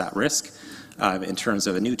also that risk in terms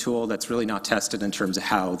of a new tool that's really not tested in terms of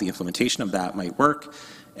how the implementation of that might work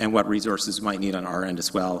and what resources we might need on our end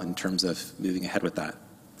as well in terms of moving ahead with that.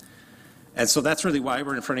 And so that's really why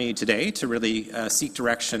we're in front of you today, to really seek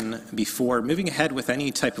direction before moving ahead with any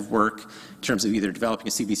type of work in terms of either developing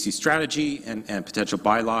a CBC strategy and potential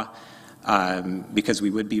bylaw. Because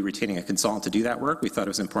we would be retaining a consultant to do that work, we thought it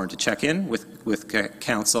was important to check in with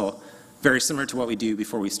council, very similar to what we do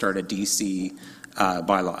before we start a DC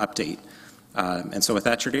bylaw update. And so with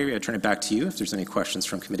that, Chair Davey, I turn it back to you. If there's any questions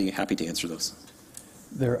from committee, happy to answer those.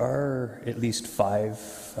 There are at least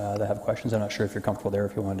 5 that have questions. I'm not sure if you're comfortable there,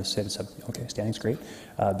 if you wanted to say this up. Okay, standing's great.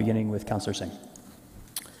 Beginning with Councillor Singh.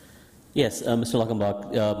 Yes, Mr.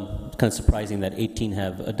 Lockenbach, kind of surprising that 18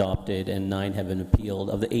 have adopted and 9 have been appealed.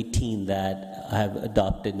 Of the 18 that have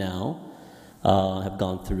adopted now, have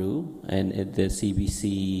gone through, and the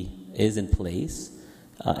CBC is in place,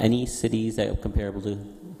 any cities that are comparable to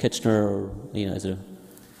Kitchener, or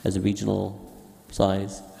as a regional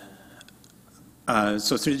size?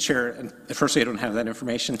 So through the chair, unfortunately I don't have that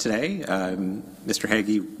information today. Mr.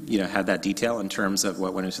 Hagee, had that detail in terms of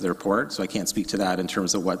what went into the report, so I can't speak to that in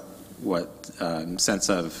terms of what sense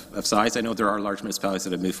of size. I know there are large municipalities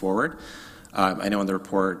that have moved forward. I know in the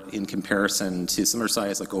report, in comparison to similar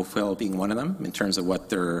size, like Oakville being one of them, in terms of what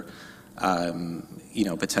their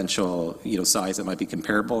potential size that might be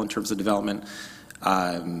comparable in terms of development.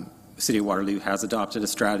 City of Waterloo has adopted a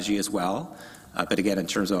strategy as well. But again, in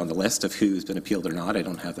terms of on the list of who's been appealed or not, I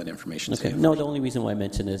don't have that information. Okay. No, the only reason why I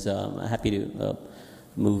mentioned is I'm happy to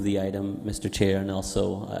move the item, Mr. Chair, and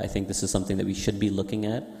also I think this is something that we should be looking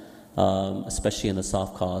at, especially in the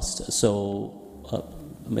soft cost. So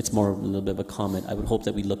it's more a little bit of a comment. I would hope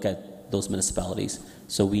that we look at those municipalities.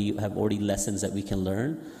 So we have already lessons that we can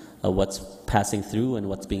learn, what's passing through and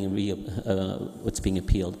what's being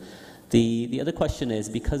appealed. The other question is,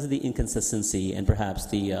 because of the inconsistency and perhaps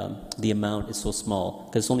the amount is so small,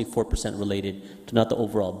 because it's only 4% related to not the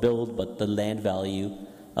overall build, but the land value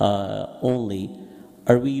only,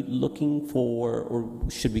 are we looking for, or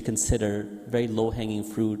should we consider very low-hanging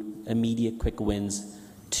fruit, immediate quick wins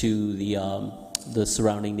to the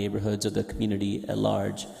surrounding neighborhoods or the community at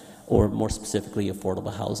large, or more specifically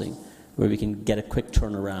affordable housing, where we can get a quick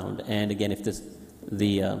turnaround? And again, if this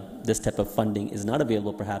this type of funding is not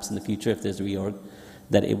available perhaps in the future if there's a reorg,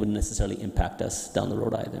 that it wouldn't necessarily impact us down the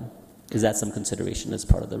road either. Is that some consideration as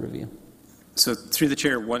part of the review? So through the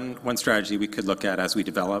chair, one strategy we could look at as we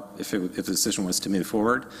develop, if the decision was to move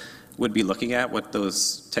forward, would be looking at what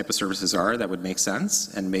those type of services are that would make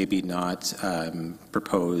sense, and maybe not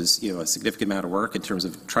propose, a significant amount of work in terms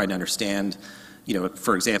of trying to understand,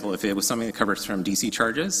 for example, if it was something that covers from DC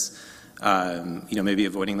charges, maybe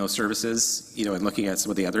avoiding those services, and looking at some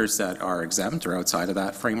of the others that are exempt or outside of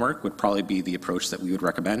that framework would probably be the approach that we would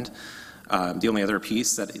recommend. The only other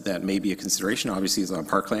piece that may be a consideration, obviously, is on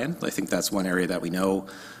parkland. I think that's one area that we know,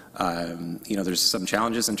 there's some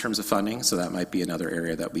challenges in terms of funding, so that might be another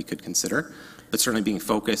area that we could consider. But certainly being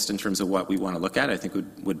focused in terms of what we want to look at, I think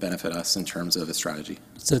would benefit us in terms of a strategy.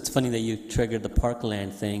 So it's funny that you triggered the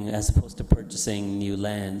parkland thing as opposed to purchasing new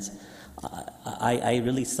lands. I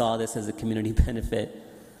really saw this as a community benefit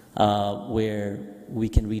where we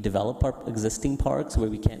can redevelop our existing parks where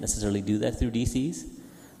we can't necessarily do that through DCs.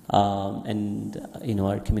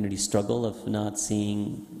 Our community struggle of not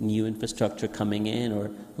seeing new infrastructure coming in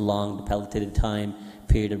or long palliative time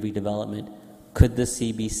period of redevelopment. Could the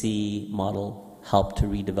CBC model help to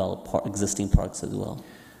redevelop existing parks as well?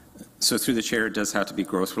 So through the chair, it does have to be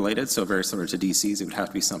growth related. So very similar to DCs, it would have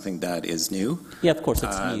to be something that is new. Yeah, of course,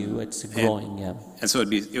 it's new. It's growing. And so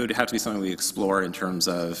it would have to be something we explore in terms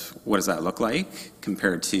of what does that look like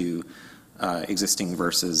compared to existing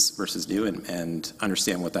versus new, and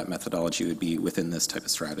understand what that methodology would be within this type of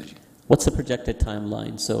strategy. What's the projected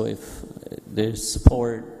timeline? So if there's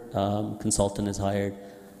support, consultant is hired,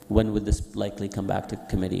 when would this likely come back to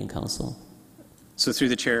committee and council? So through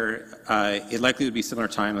the chair, it likely would be similar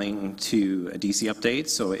timing to a DC update.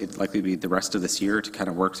 So it likely would be the rest of this year to kind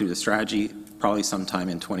of work through the strategy, probably sometime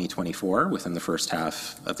in 2024 within the first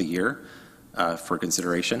half of the year for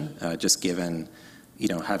consideration, just given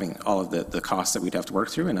having all of the costs that we'd have to work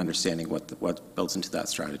through and understanding what builds into that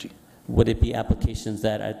strategy. Would it be applications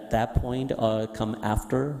that at that point come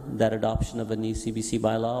after that adoption of a new CBC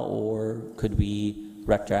bylaw, or could we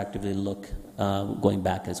retroactively look going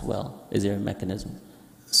back as well? Is there a mechanism?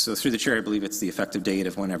 So through the chair, I believe it's the effective date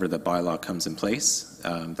of whenever the bylaw comes in place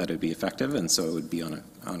that it would be effective, and so it would be on an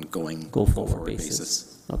ongoing go-forward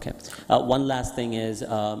basis. Okay. One last thing is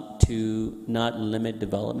to not limit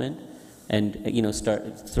development and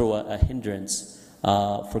throw a hindrance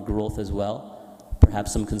for growth as well.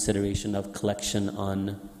 Perhaps some consideration of collection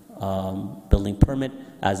on building permit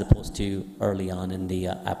as opposed to early on in the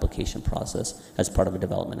application process as part of a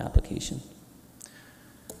development application.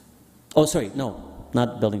 Oh, sorry, no,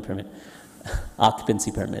 not building permit,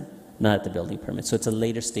 occupancy permit, not at the building permit. So it's a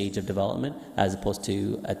later stage of development as opposed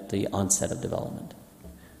to at the onset of development.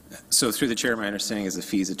 So through the chair, my understanding is the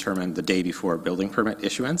fees determined the day before building permit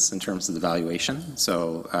issuance in terms of the valuation.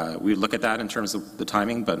 So we look at that in terms of the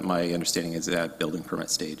timing, but my understanding is at building permit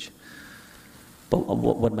stage. But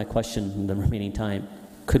what my question in the remaining time,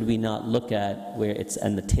 could we not look at where it's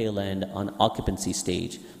in the tail end on occupancy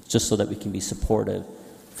stage, just so that we can be supportive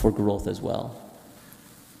for growth as well?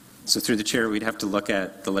 So through the chair, we'd have to look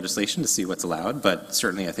at the legislation to see what's allowed, but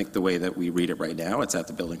certainly I think the way that we read it right now, it's at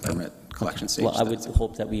the building permit collection stage. Well, I would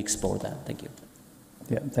hope that we explore that. Thank you.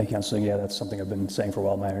 Yeah, thank you, Councillor. Yeah, that's something I've been saying for a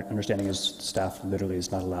while. My understanding is staff literally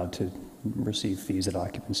is not allowed to receive fees at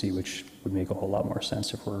occupancy, which would make a whole lot more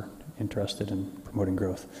sense if we're interested in promoting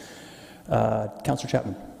growth. Councillor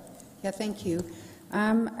Chapman. Yeah, thank you.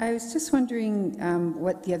 I was just wondering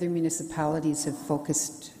what the other municipalities have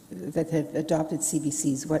focused, that have adopted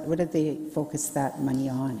CBCs, what have they focused that money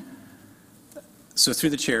on? So through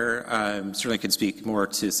the chair, certainly could speak more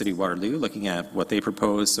to City of Waterloo, looking at what they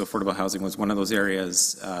proposed. So affordable housing was one of those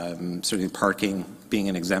areas. Certainly parking being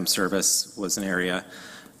an exempt service was an area.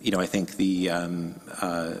 I think the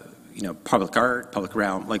public art, public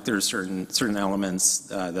realm, like there's certain elements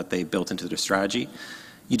that they built into their strategy.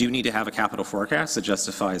 You do need to have a capital forecast that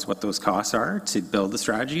justifies what those costs are to build the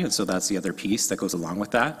strategy, and so that's the other piece that goes along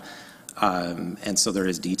with that. And so there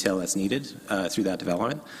is detail that's needed through that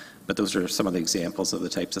development. But those are some of the examples of the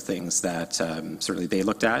types of things that certainly they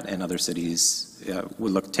looked at, and other cities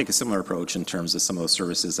would take a similar approach in terms of some of those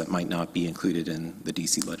services that might not be included in the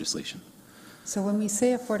DC legislation. So when we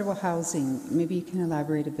say affordable housing, maybe you can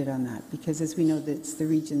elaborate a bit on that, because as we know, that's the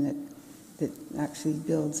region that actually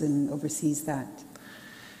builds and oversees that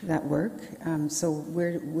work. So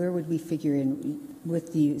where would we figure in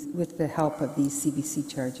with the help of these CBC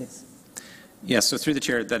charges? Yeah, so through the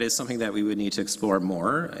chair, that is something that we would need to explore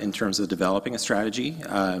more in terms of developing a strategy.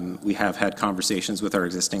 We have had conversations with our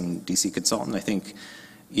existing DC consultant. I think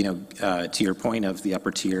to your point of the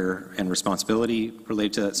upper tier and responsibility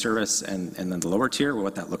related to that service, and then the lower tier,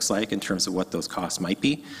 what that looks like in terms of what those costs might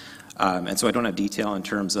be. And so I don't have detail in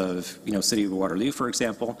terms of, City of Waterloo, for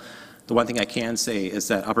example. The one thing I can say is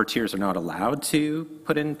that upper tiers are not allowed to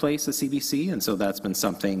put in place a CBC, and so that's been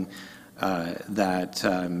something that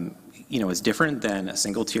is different than a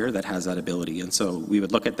single tier that has that ability. And so we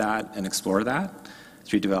would look at that and explore that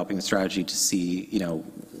through developing the strategy to see,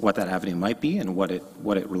 what that avenue might be and what it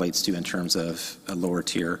relates to in terms of a lower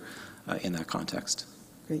tier in that context.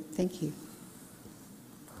 Great, thank you.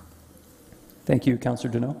 Thank you,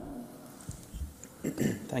 Councillor Deneau.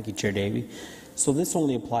 Thank you, Chair Davey. So this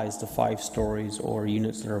only applies to 5 stories or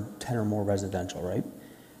units that are 10 or more residential, right?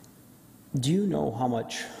 Do you know how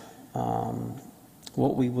much,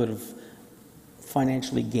 what we would have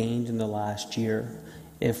financially gained in the last year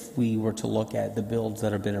if we were to look at the builds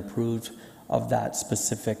that have been approved of that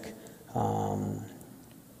specific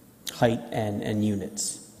height and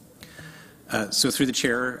units? So through the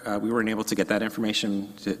chair, we weren't able to get that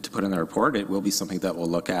information to put in the report. It will be something that we'll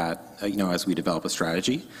look at, as we develop a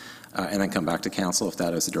strategy, and then come back to council if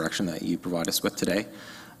that is the direction that you provide us with today.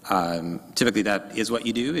 Typically, that is what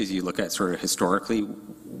you do: is you look at sort of historically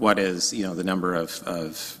what is the number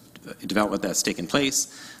of development that's taken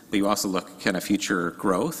place. But you also look kind of future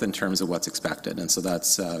growth in terms of what's expected, and so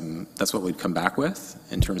that's what we'd come back with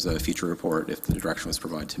in terms of a future report if the direction was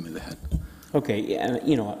provided to move ahead. Okay,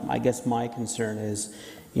 I guess my concern is,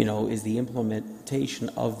 is the implementation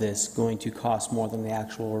of this going to cost more than the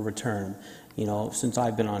actual return? Since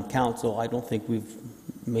I've been on council, I don't think we've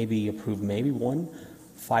maybe approved one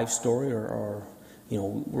 5-story or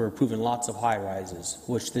we're approving lots of high-rises,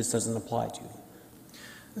 which this doesn't apply to.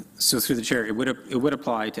 So through the chair, it would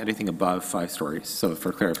apply to anything above 5 stories. So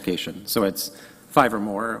for clarification, so it's 5 or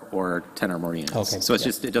more or 10 or more units. Okay. So it's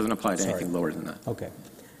just, it doesn't apply to anything lower than that. Okay.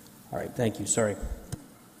 All right. Thank you. Sorry.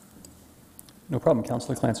 No problem.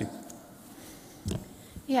 Councillor Clancy.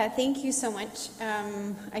 Yeah, thank you so much.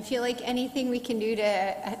 I feel like anything we can do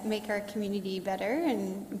to make our community better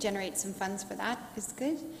and generate some funds for that is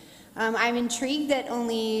good. I'm intrigued that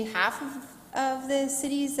only half of the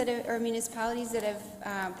cities or municipalities that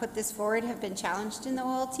have put this forward have been challenged in the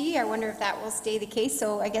OLT. I wonder if that will stay the case.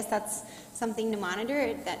 So I guess that's something to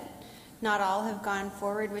monitor, that not all have gone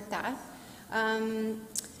forward with that.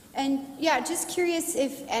 And yeah, just curious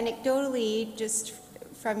if anecdotally, just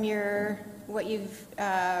from what you've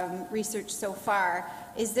researched so far,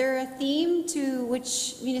 is there a theme to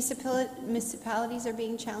which municipalities are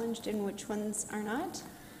being challenged and which ones are not?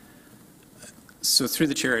 So through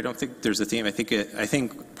the chair, I don't think there's a theme. I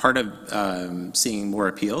think part of seeing more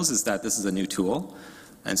appeals is that this is a new tool,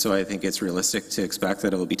 and so I think it's realistic to expect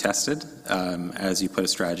that it will be tested as you put a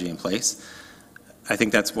strategy in place. I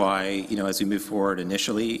think that's why, as we move forward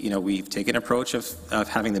initially, we've taken an approach of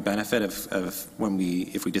having the benefit of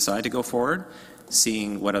if we decide to go forward,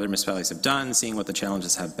 seeing what other municipalities have done, seeing what the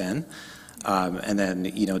challenges have been, and then,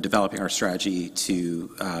 developing our strategy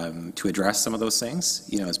to address some of those things,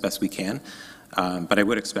 as best we can. But I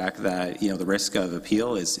would expect that, the risk of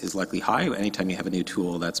appeal is likely high anytime you have a new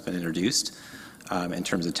tool that's been introduced, in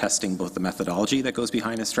terms of testing both the methodology that goes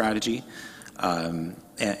behind a strategy,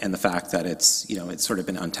 and the fact that it's sort of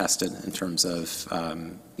been untested in terms of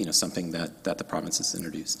something that the province has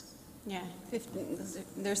introduced. Yeah,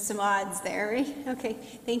 there's some odds there, right? Okay,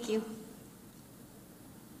 thank you.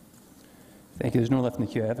 Thank you. There's no one left in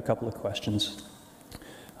the queue. I have a couple of questions.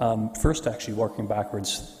 First, actually, working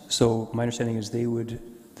backwards. So my understanding is the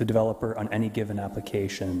developer on any given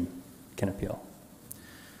application can appeal.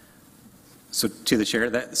 So to the chair,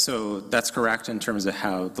 that's correct in terms of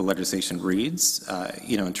how the legislation reads.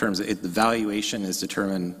 In terms of the valuation is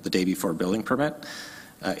determined the day before a building permit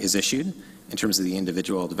is issued in terms of the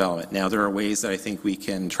individual development. Now, there are ways that I think we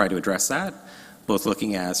can try to address that, both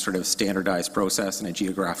looking at sort of standardized process in a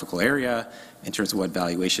geographical area in terms of what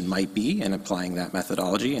valuation might be and applying that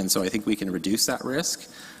methodology. And so I think we can reduce that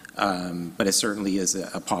risk, but it certainly is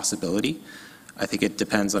a possibility. I think it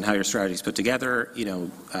depends on how your strategy is put together.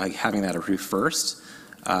 Having that approved first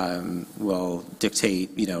will dictate,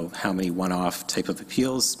 how many one-off type of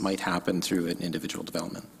appeals might happen through an individual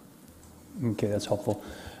development. Okay, that's helpful.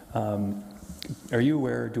 Are you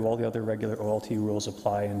aware, do all the other regular OLT rules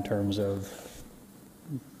apply in terms of,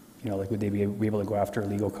 like would they be able to go after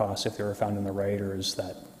legal costs if they were found in the right, or is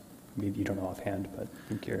that, maybe you don't know offhand, but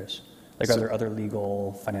I'm curious. Like, are there other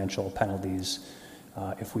legal financial penalties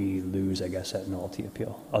if we lose, I guess, at an OLT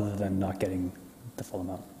appeal, other than not getting the full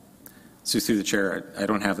amount? So through the chair, I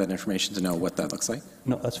don't have that information to know what that looks like.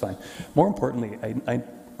 No, that's fine. More importantly, I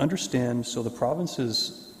understand, so the province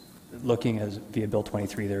is looking as via Bill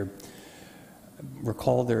 23, they're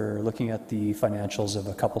looking at the financials of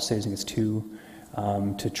a couple cities, I think it's two,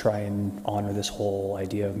 to try and honor this whole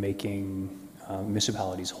idea of making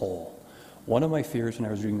municipalities whole. One of my fears when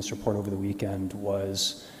I was reading this report over the weekend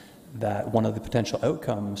was that one of the potential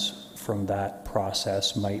outcomes from that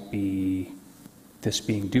process might be this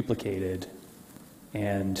being duplicated,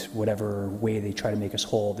 and whatever way they try to make us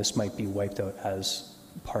whole, this might be wiped out as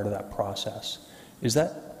part of that process. Is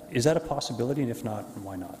that a possibility, and if not,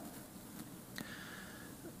 why not?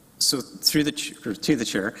 So to the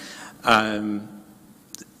chair,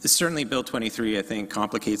 certainly Bill 23, I think,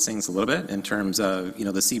 complicates things a little bit in terms of, the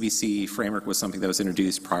CBC framework was something that was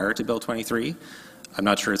introduced prior to Bill 23. I'm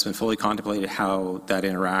not sure it's been fully contemplated how that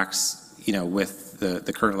interacts, with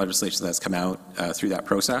the current legislation that's come out through that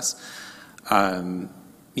process.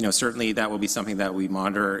 Certainly that will be something that we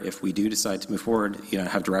monitor if we do decide to move forward,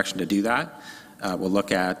 have direction to do that. We'll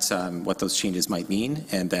look at what those changes might mean,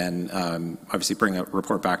 and then obviously bring a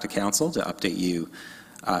report back to council to update you.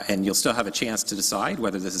 And you'll still have a chance to decide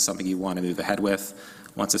whether this is something you want to move ahead with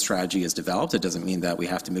once a strategy is developed. It doesn't mean that we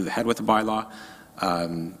have to move ahead with the bylaw.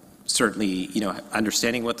 Certainly,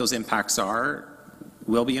 understanding what those impacts are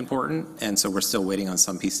will be important, and so we're still waiting on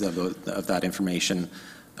some pieces of that information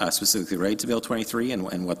specifically related to Bill 23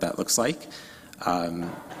 and what that looks like.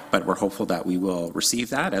 But we're hopeful that we will receive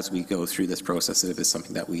that as we go through this process if it's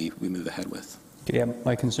something that we move ahead with. Okay, yeah,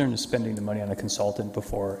 my concern is spending the money on a consultant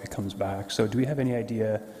before it comes back. So do we have any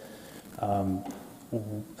idea,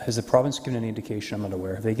 has the province given any indication, I'm not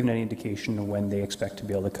aware, have they given any indication of when they expect to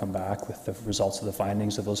be able to come back with the results of the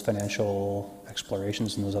findings of those financial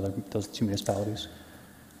explorations in those two municipalities?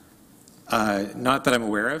 Not that I'm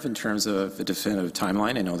aware of in terms of a definitive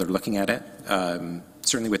timeline. I know they're looking at it.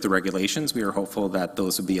 Certainly with the regulations, we are hopeful that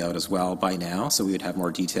those would be out as well by now, so we would have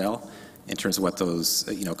more detail in terms of what those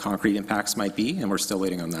concrete impacts might be, and we're still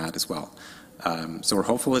waiting on that as well. So we're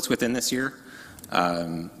hopeful it's within this year,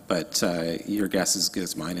 but your guess is as good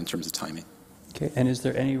as mine in terms of timing. Okay, and is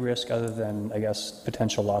there any risk other than, I guess,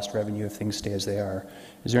 potential lost revenue if things stay as they are?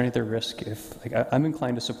 Is there any other risk if, I'm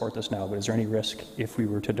inclined to support this now, but is there any risk if we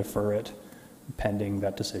were to defer it pending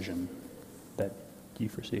that decision that you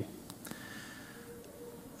foresee?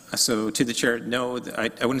 So to the chair, no, I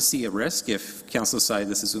wouldn't see a risk if council decided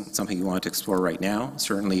this isn't something you want to explore right now.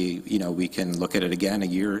 Certainly, we can look at it again in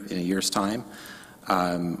a year's time.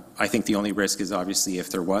 I think the only risk is obviously if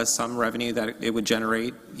there was some revenue that it would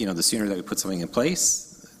generate, the sooner that we put something in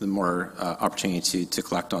place, the more opportunity to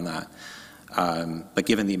collect on that. But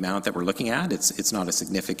given the amount that we're looking at, it's not a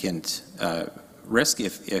significant risk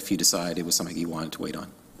if you decide it was something you wanted to wait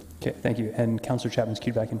on. Okay, thank you. And Councillor Chapman's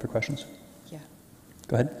queued back in for questions. Yeah.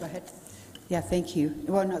 Go ahead. Go ahead. Yeah, thank you.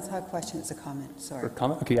 Well, no, it's not a question, it's a comment, sorry. Or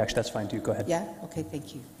comment? Okay, actually, that's fine too. Go ahead. Yeah? Okay,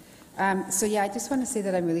 thank you. So yeah, I just want to say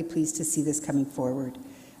that I'm really pleased to see this coming forward.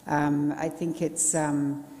 I think it's, I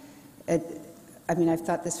mean, I've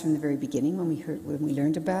thought this from the very beginning when we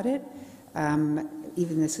learned about it.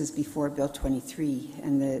 Even this was before Bill 23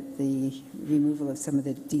 and the removal of some of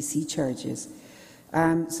the DC charges.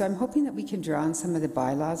 So I'm hoping that we can draw on some of the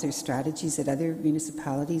bylaws or strategies that other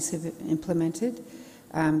municipalities have implemented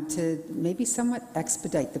to maybe somewhat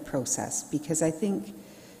expedite the process, because I think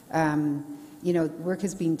work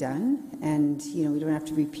has been done, and we don't have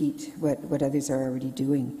to repeat what others are already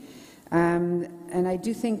doing. And I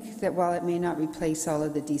do think that while it may not replace all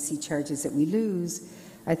of the DC charges that we lose,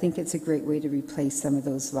 I think it's a great way to replace some of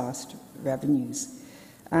those lost revenues.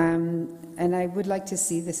 And I would like to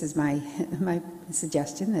see, this is my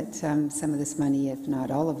suggestion, that some of this money, if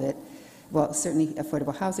not all of it, well, certainly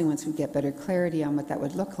affordable housing once we get better clarity on what that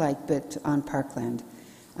would look like, but on parkland,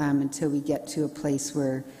 until we get to a place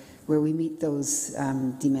where we meet those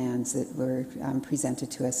demands that were presented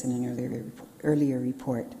to us in an earlier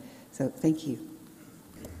report. So thank you.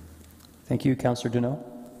 Thank you. Councillor Deneau.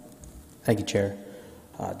 Thank you, Chair.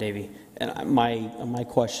 Davey. And my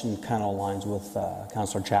question kind of aligns with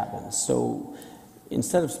Councillor Chapman. So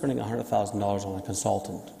instead of spending $100,000 on a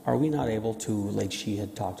consultant, are we not able to, like she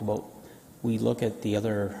had talked about, we look at the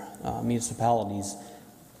other municipalities,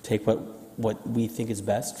 take what we think is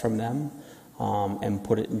best from them, and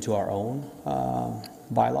put it into our own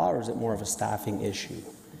bylaw, or is it more of a staffing issue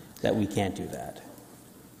that we can't do that?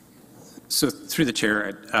 So through the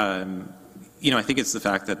chair, I think it's the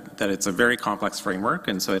fact that it's a very complex framework,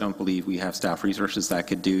 and so I don't believe we have staff resources that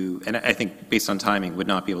could do, and I think based on timing, would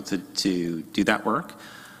not be able to do that work.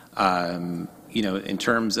 In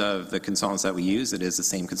terms of the consultants that we use, it is the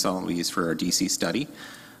same consultant we use for our DC study.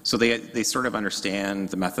 So they sort of understand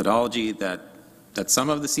the methodology that some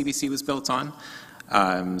of the CBC was built on.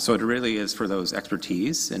 So it really is for those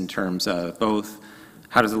expertise in terms of both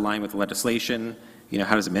how does it align with the legislation,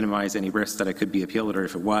 how does it minimize any risk that it could be appealed, or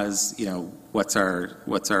if it was, what's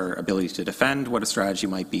our ability to defend, what a strategy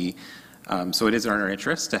might be. So it is in our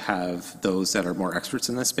interest to have those that are more experts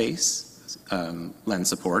in this space lend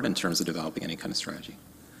support in terms of developing any kind of strategy.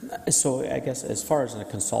 So I guess as far as a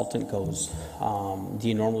consultant goes, do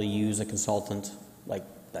you normally use a consultant like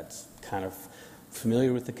that's kind of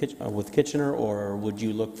familiar with Kitchener, or would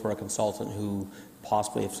you look for a consultant who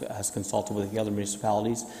possibly has consulted with the other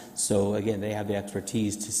municipalities? So again, they have the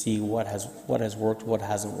expertise to see what has worked, what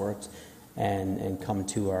hasn't worked, and come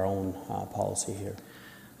to our own policy here.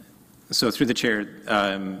 So through the chair,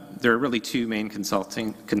 there are really two main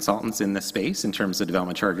consultants in this space in terms of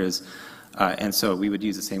development charges, and so we would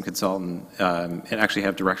use the same consultant and actually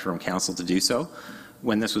have direction from council to do so.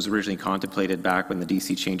 When this was originally contemplated back when the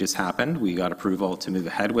DC changes happened, we got approval to move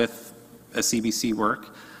ahead with a CBC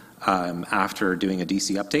work after doing a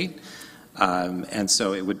DC update. And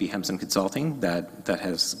so it would be Hemson Consulting that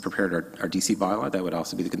has prepared our DC bylaw. That would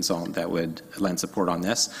also be the consultant that would lend support on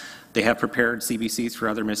this. They have prepared CBCs for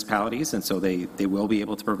other municipalities, and so they will be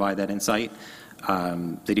able to provide that insight.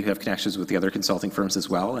 They do have connections with the other consulting firms as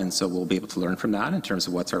well, and so we'll be able to learn from that in terms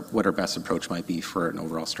of what our best approach might be for an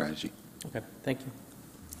overall strategy. Okay, thank you.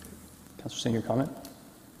 Councillor Singh, your comment?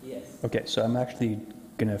 Yes. Okay, so I'm actually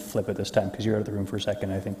going to flip it this time because you're out of the room for a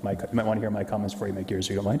second. I think you might want to hear my comments before you make yours,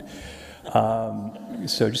 so you don't mind.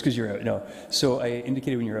 So just because you're out, no. So I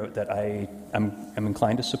indicated when you're out that I'm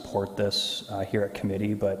inclined to support this here at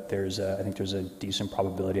committee, but I think there's a decent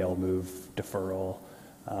probability I'll move deferral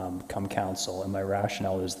come council. And my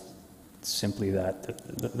rationale is simply that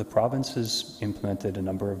the province has implemented a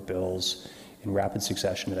number of bills in rapid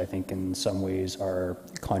succession that I think in some ways are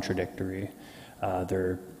contradictory.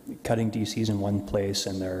 They're cutting DCs in one place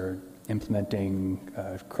and they're implementing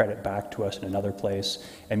credit back to us in another place.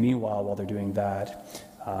 And meanwhile, while they're doing that,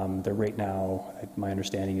 they're right now, my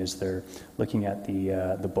understanding is they're looking at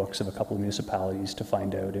the books of a couple of municipalities to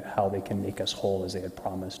find out how they can make us whole as they had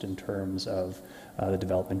promised in terms of the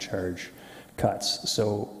development charge cuts.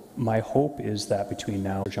 So my hope is that between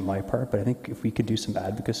now and on my part, but I think if we could do some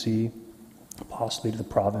advocacy possibly to the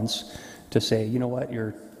province to say, you know what,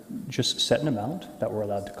 you're just set an amount that we're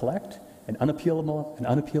allowed to collect, an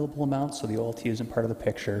unappealable amount, so the OLT isn't part of the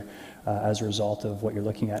picture as a result of what you're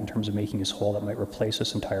looking at in terms of making us whole, that might replace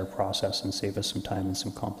this entire process and save us some time and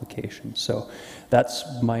some complications. So that's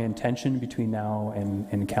my intention between now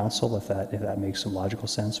and council, if that makes some logical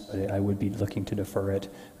sense, but I would be looking to defer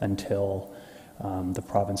it until the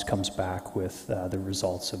province comes back with the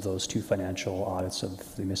results of those two financial audits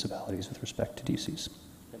of the municipalities with respect to DCs.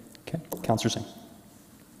 Okay, Councillor Singh.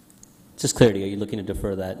 Just clarity, are you looking to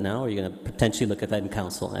defer that now, or are you going to potentially look at that in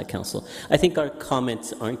council? I think our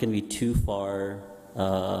comments aren't going to be too far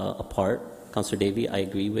apart. Councillor Davey, I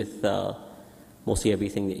agree with mostly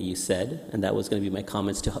everything that you said, and that was going to be my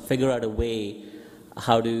comments, to figure out a way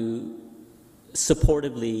how to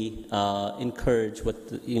supportively encourage what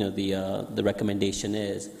the recommendation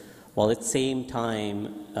is, while at the same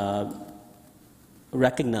time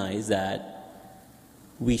recognize that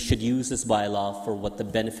we should use this bylaw for what the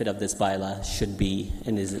benefit of this bylaw should be,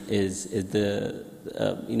 and is the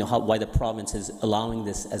why the province is allowing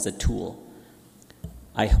this as a tool.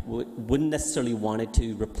 I wouldn't necessarily want it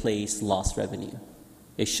to replace lost revenue.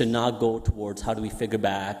 It should not go towards how do we figure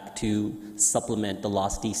back to supplement the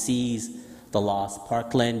lost DCs, the lost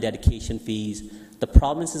parkland dedication fees. The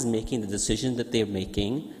province is making the decision that they're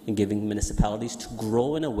making and giving municipalities to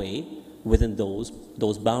grow in a way within those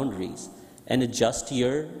boundaries and adjust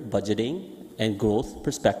your budgeting and growth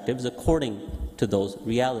perspectives according to those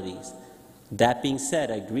realities. That being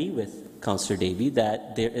said, I agree with Councillor Davey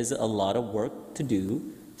that there is a lot of work to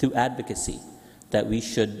do through advocacy, that we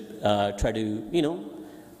should try to,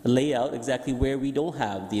 lay out exactly where we don't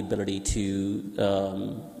have the ability to,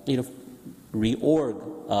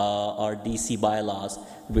 reorg our DC bylaws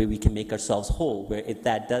where we can make ourselves whole, where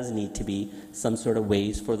that does need to be some sort of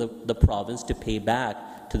ways for the province to pay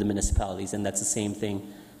back to the municipalities, and that's the same thing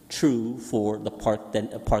true for the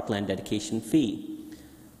parkland dedication fee.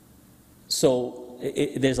 So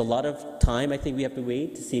there's a lot of time I think we have to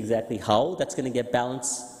wait to see exactly how that's going to get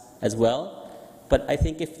balanced as well. But I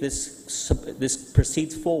think if this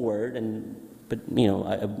proceeds forward,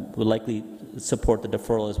 I would likely support the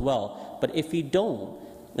deferral as well. But if you don't,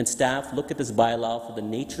 and staff look at this bylaw for the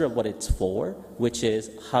nature of what it's for, which is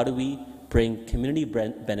how do we bring community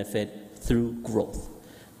benefit through growth?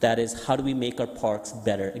 That is, how do we make our parks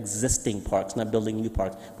better, existing parks, not building new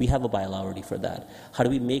parks? We have a bylaw already for that. How do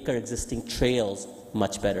we make our existing trails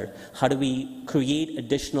much better? How do we create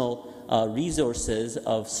additional resources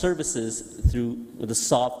of services through the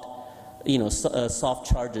soft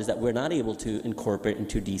charges that we're not able to incorporate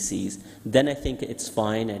into DCs? Then I think it's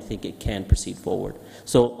fine. I think it can proceed forward.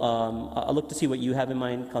 So I'll look to see what you have in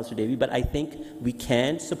mind, Councillor Davey, but I think we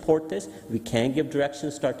can support this. We can give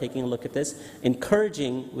direction, start taking a look at this,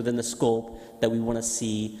 encouraging within the scope that we want to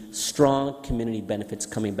see strong community benefits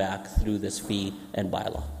coming back through this fee and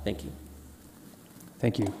bylaw. Thank you.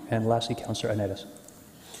 Thank you. And lastly, Councillor Ioannidis.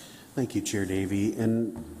 Thank you, Chair Davey.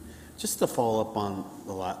 And just to follow up on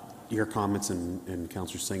your comments and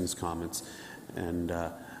Councillor Singh's comments, and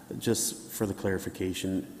just for the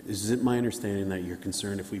clarification, is it my understanding that you're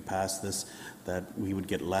concerned if we pass this that we would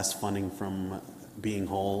get less funding from being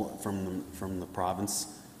whole from the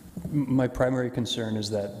province? My primary concern is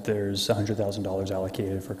that there's $100,000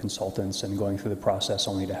 allocated for consultants and going through the process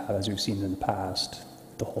only to have, as we've seen in the past,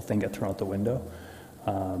 the whole thing get thrown out the window,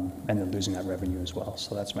 and then losing that revenue as well.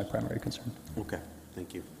 So that's my primary concern. Okay,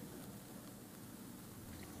 thank you.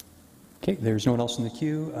 Okay, there's no one else in the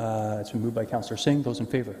queue. It's been moved by Councillor Singh. Those in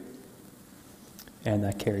favour? And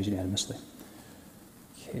that carries unanimously.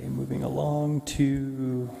 Okay, moving along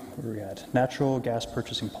to, where are we at? Natural gas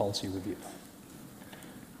purchasing policy review.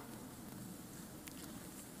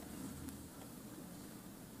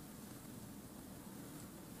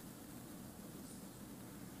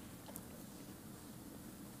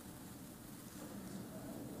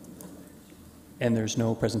 And there's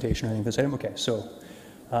no presentation or anything for this item? Okay, so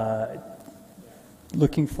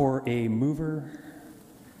looking for a mover.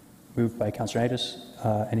 Moved by Councillor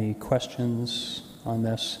Ioannidis. Any questions on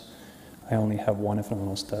this? I only have one if no one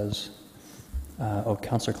else does.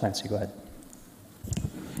 Councillor Clancy, go ahead.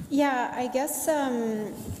 Yeah, I guess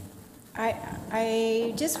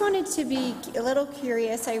I just wanted to be a little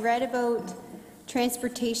curious. I read about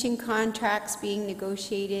transportation contracts being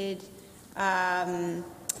negotiated on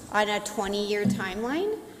a 20-year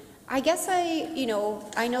timeline. I guess I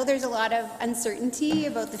know there's a lot of uncertainty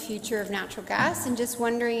about the future of natural gas, and just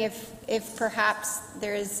wondering if perhaps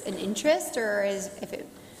there's an interest, or if it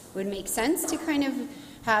would make sense to kind of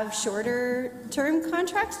have shorter term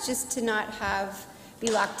contracts, just to not be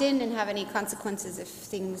locked in and have any consequences if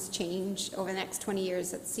things change over the next 20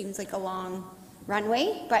 years. That seems like a long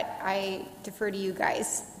runway, but I defer to you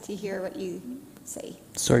guys to hear what you say.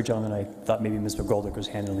 Sorry, gentlemen, I thought maybe Mr. Goldick was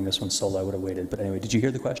handling this one solo. I would have waited. But anyway, did you hear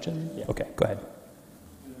the question? Yeah. Okay, go ahead.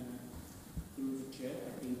 Through the chair,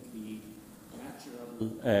 I think the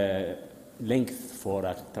natural length for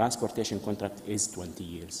a transportation contract is 20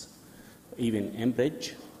 years. Even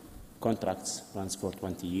Enbridge contracts runs for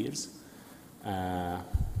 20 years.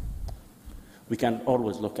 We can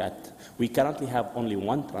always look at, we currently have only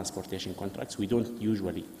one transportation contract. We don't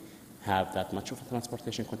usually have that much of a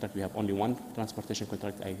transportation contract. We have only one transportation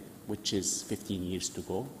contract, which is 15 years to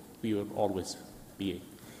go. We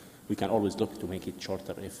can always look to make it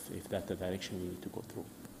shorter if that's the direction we need to go through.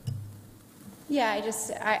 Yeah,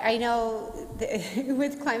 I know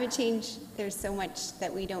with climate change, there's so much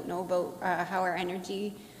that we don't know about how our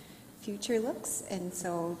energy future looks, and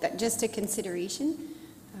so that just a consideration.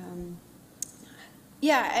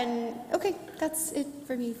 Yeah, and okay, that's it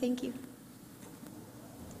for me. Thank you.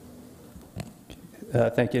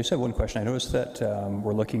 Thank you. I just have one question. I noticed that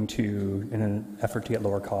we're looking to, in an effort to get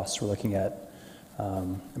lower costs, we're looking at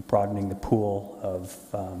broadening the pool of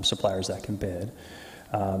suppliers that can bid,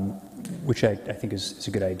 which I think is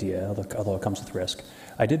a good idea, although it comes with risk.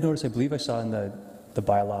 I did notice, I believe I saw in the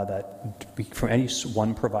bylaw that from any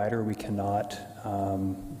one provider we cannot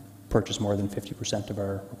purchase more than 50% of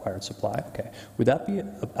our required supply. Okay. Would that be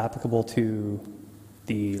applicable to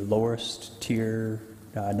the lowest tier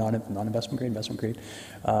non-investment grade, investment grade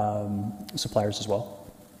suppliers as well?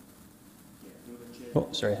 Oh,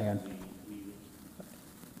 sorry, hang on.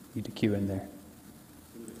 Need to queue in there.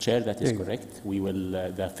 Chair, that is correct. We will,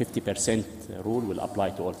 the 50% rule will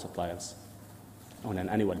apply to all suppliers. On an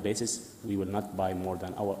annual basis, we will not buy more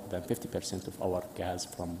than 50% of our gas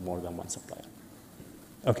from more than one supplier.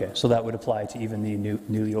 Okay, so that would apply to even the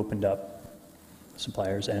newly opened up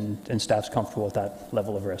suppliers, and staff's comfortable with that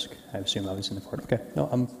level of risk, I assume, obviously, in the port. Okay, no,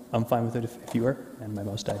 I'm fine with it if you are, and my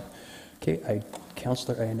mouse died. Okay,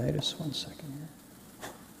 Councillor Ioannidis, 1 second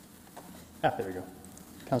here. There we go.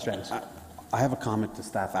 Councillor Ioannidis. I have a comment to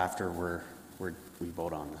staff after we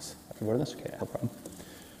vote on this. After we vote on this? Okay, no problem.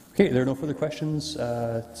 Okay, there are no further questions.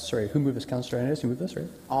 Sorry, who moved this? Councillor Ioannidis, you moved this, right?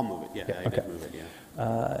 I'll move it, yeah, I did move it,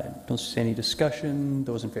 yeah. Don't see any discussion.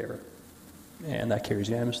 Those in favour? And that carries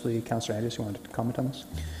unanimously. Councillor Ioannidis, you wanted to comment on this?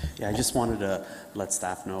 Yeah, I just wanted to let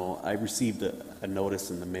staff know, I received a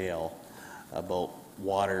notice in the mail about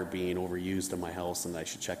water being overused in my house and I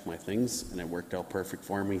should check my things, and it worked out perfect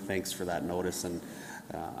for me. Thanks for that notice, and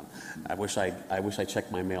I wish I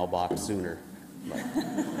checked my mailbox sooner.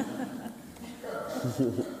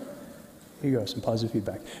 Here you go, some positive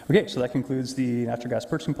feedback. Okay, so that concludes the natural gas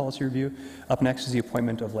purchasing policy review. Up next is the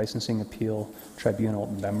appointment of licensing appeal tribunal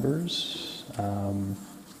members.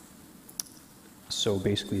 So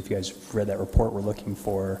basically, if you guys have read that report, we're looking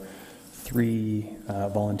for 3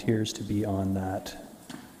 volunteers to be on that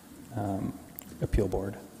appeal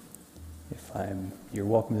board. You're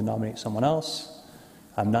welcome to nominate someone else.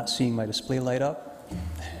 I'm not seeing my display light up.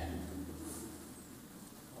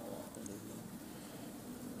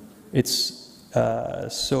 It's going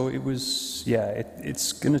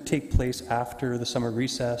to take place after the summer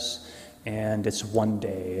recess, and it's 1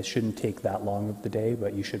 day. It shouldn't take that long of the day,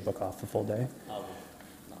 but you should book off the full day.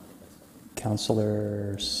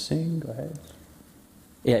 Councillor Singh, go ahead.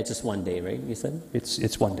 Yeah, it's just 1 day, right? You said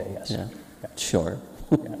it's 1 day. Yes. Yeah. Sure.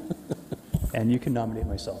 Yeah. And you can nominate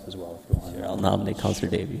myself as well if you want. Sure, I'll nominate Councillor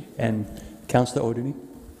Davey. And Councillor O'Dooney?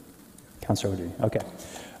 Councillor O'Dooney, okay.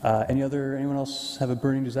 Anyone else have a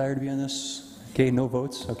burning desire to be on this? Okay, no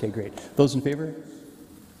votes? Okay, great. Those in favor?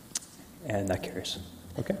 And that carries.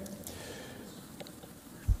 Okay.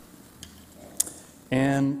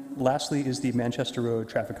 And lastly is the Manchester Road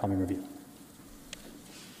traffic calming review.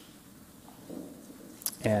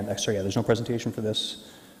 And there's no presentation for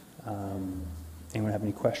this. Anyone have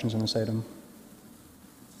any questions on this item?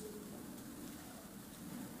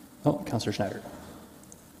 Oh, Councillor Schneider.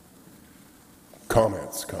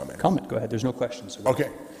 Comment, go ahead. There's no questions.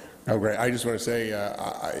 Okay. Oh, great. I just want to say,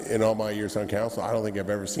 in all my years on council, I don't think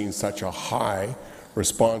I've ever seen such a high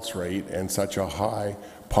response rate and such a high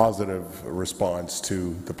positive response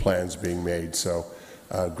to the plans being made. So,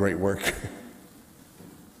 great work.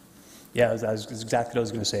 Yeah, that's exactly what I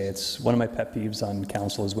was going to say. It's one of my pet peeves on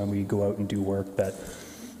council is when we go out and do work that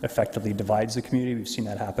effectively divides the community. We've seen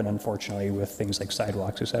that happen, unfortunately, with things like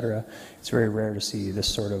sidewalks, et cetera. It's very rare to see this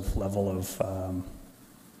sort of level of,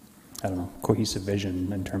 cohesive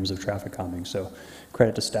vision in terms of traffic calming. So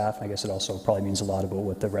credit to staff. I guess it also probably means a lot about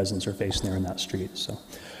what the residents are facing there in that street. So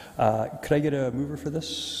could I get a mover for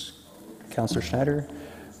this? Councillor Schneider.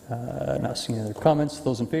 Not seeing any other comments.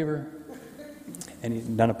 Those in favor?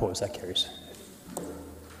 None opposed. That carries.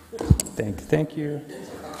 Thank you.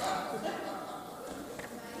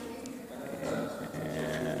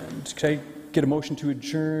 And could I get a motion to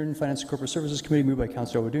adjourn Finance and Corporate Services Committee moved by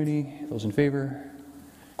Councillor O'Dooney? Those in favor?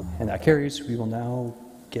 And that carries. We will now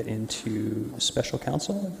get into special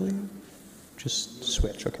counsel, I believe. Just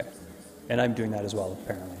switch, okay. And I'm doing that as well,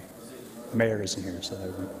 apparently. The mayor isn't here, so that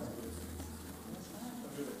would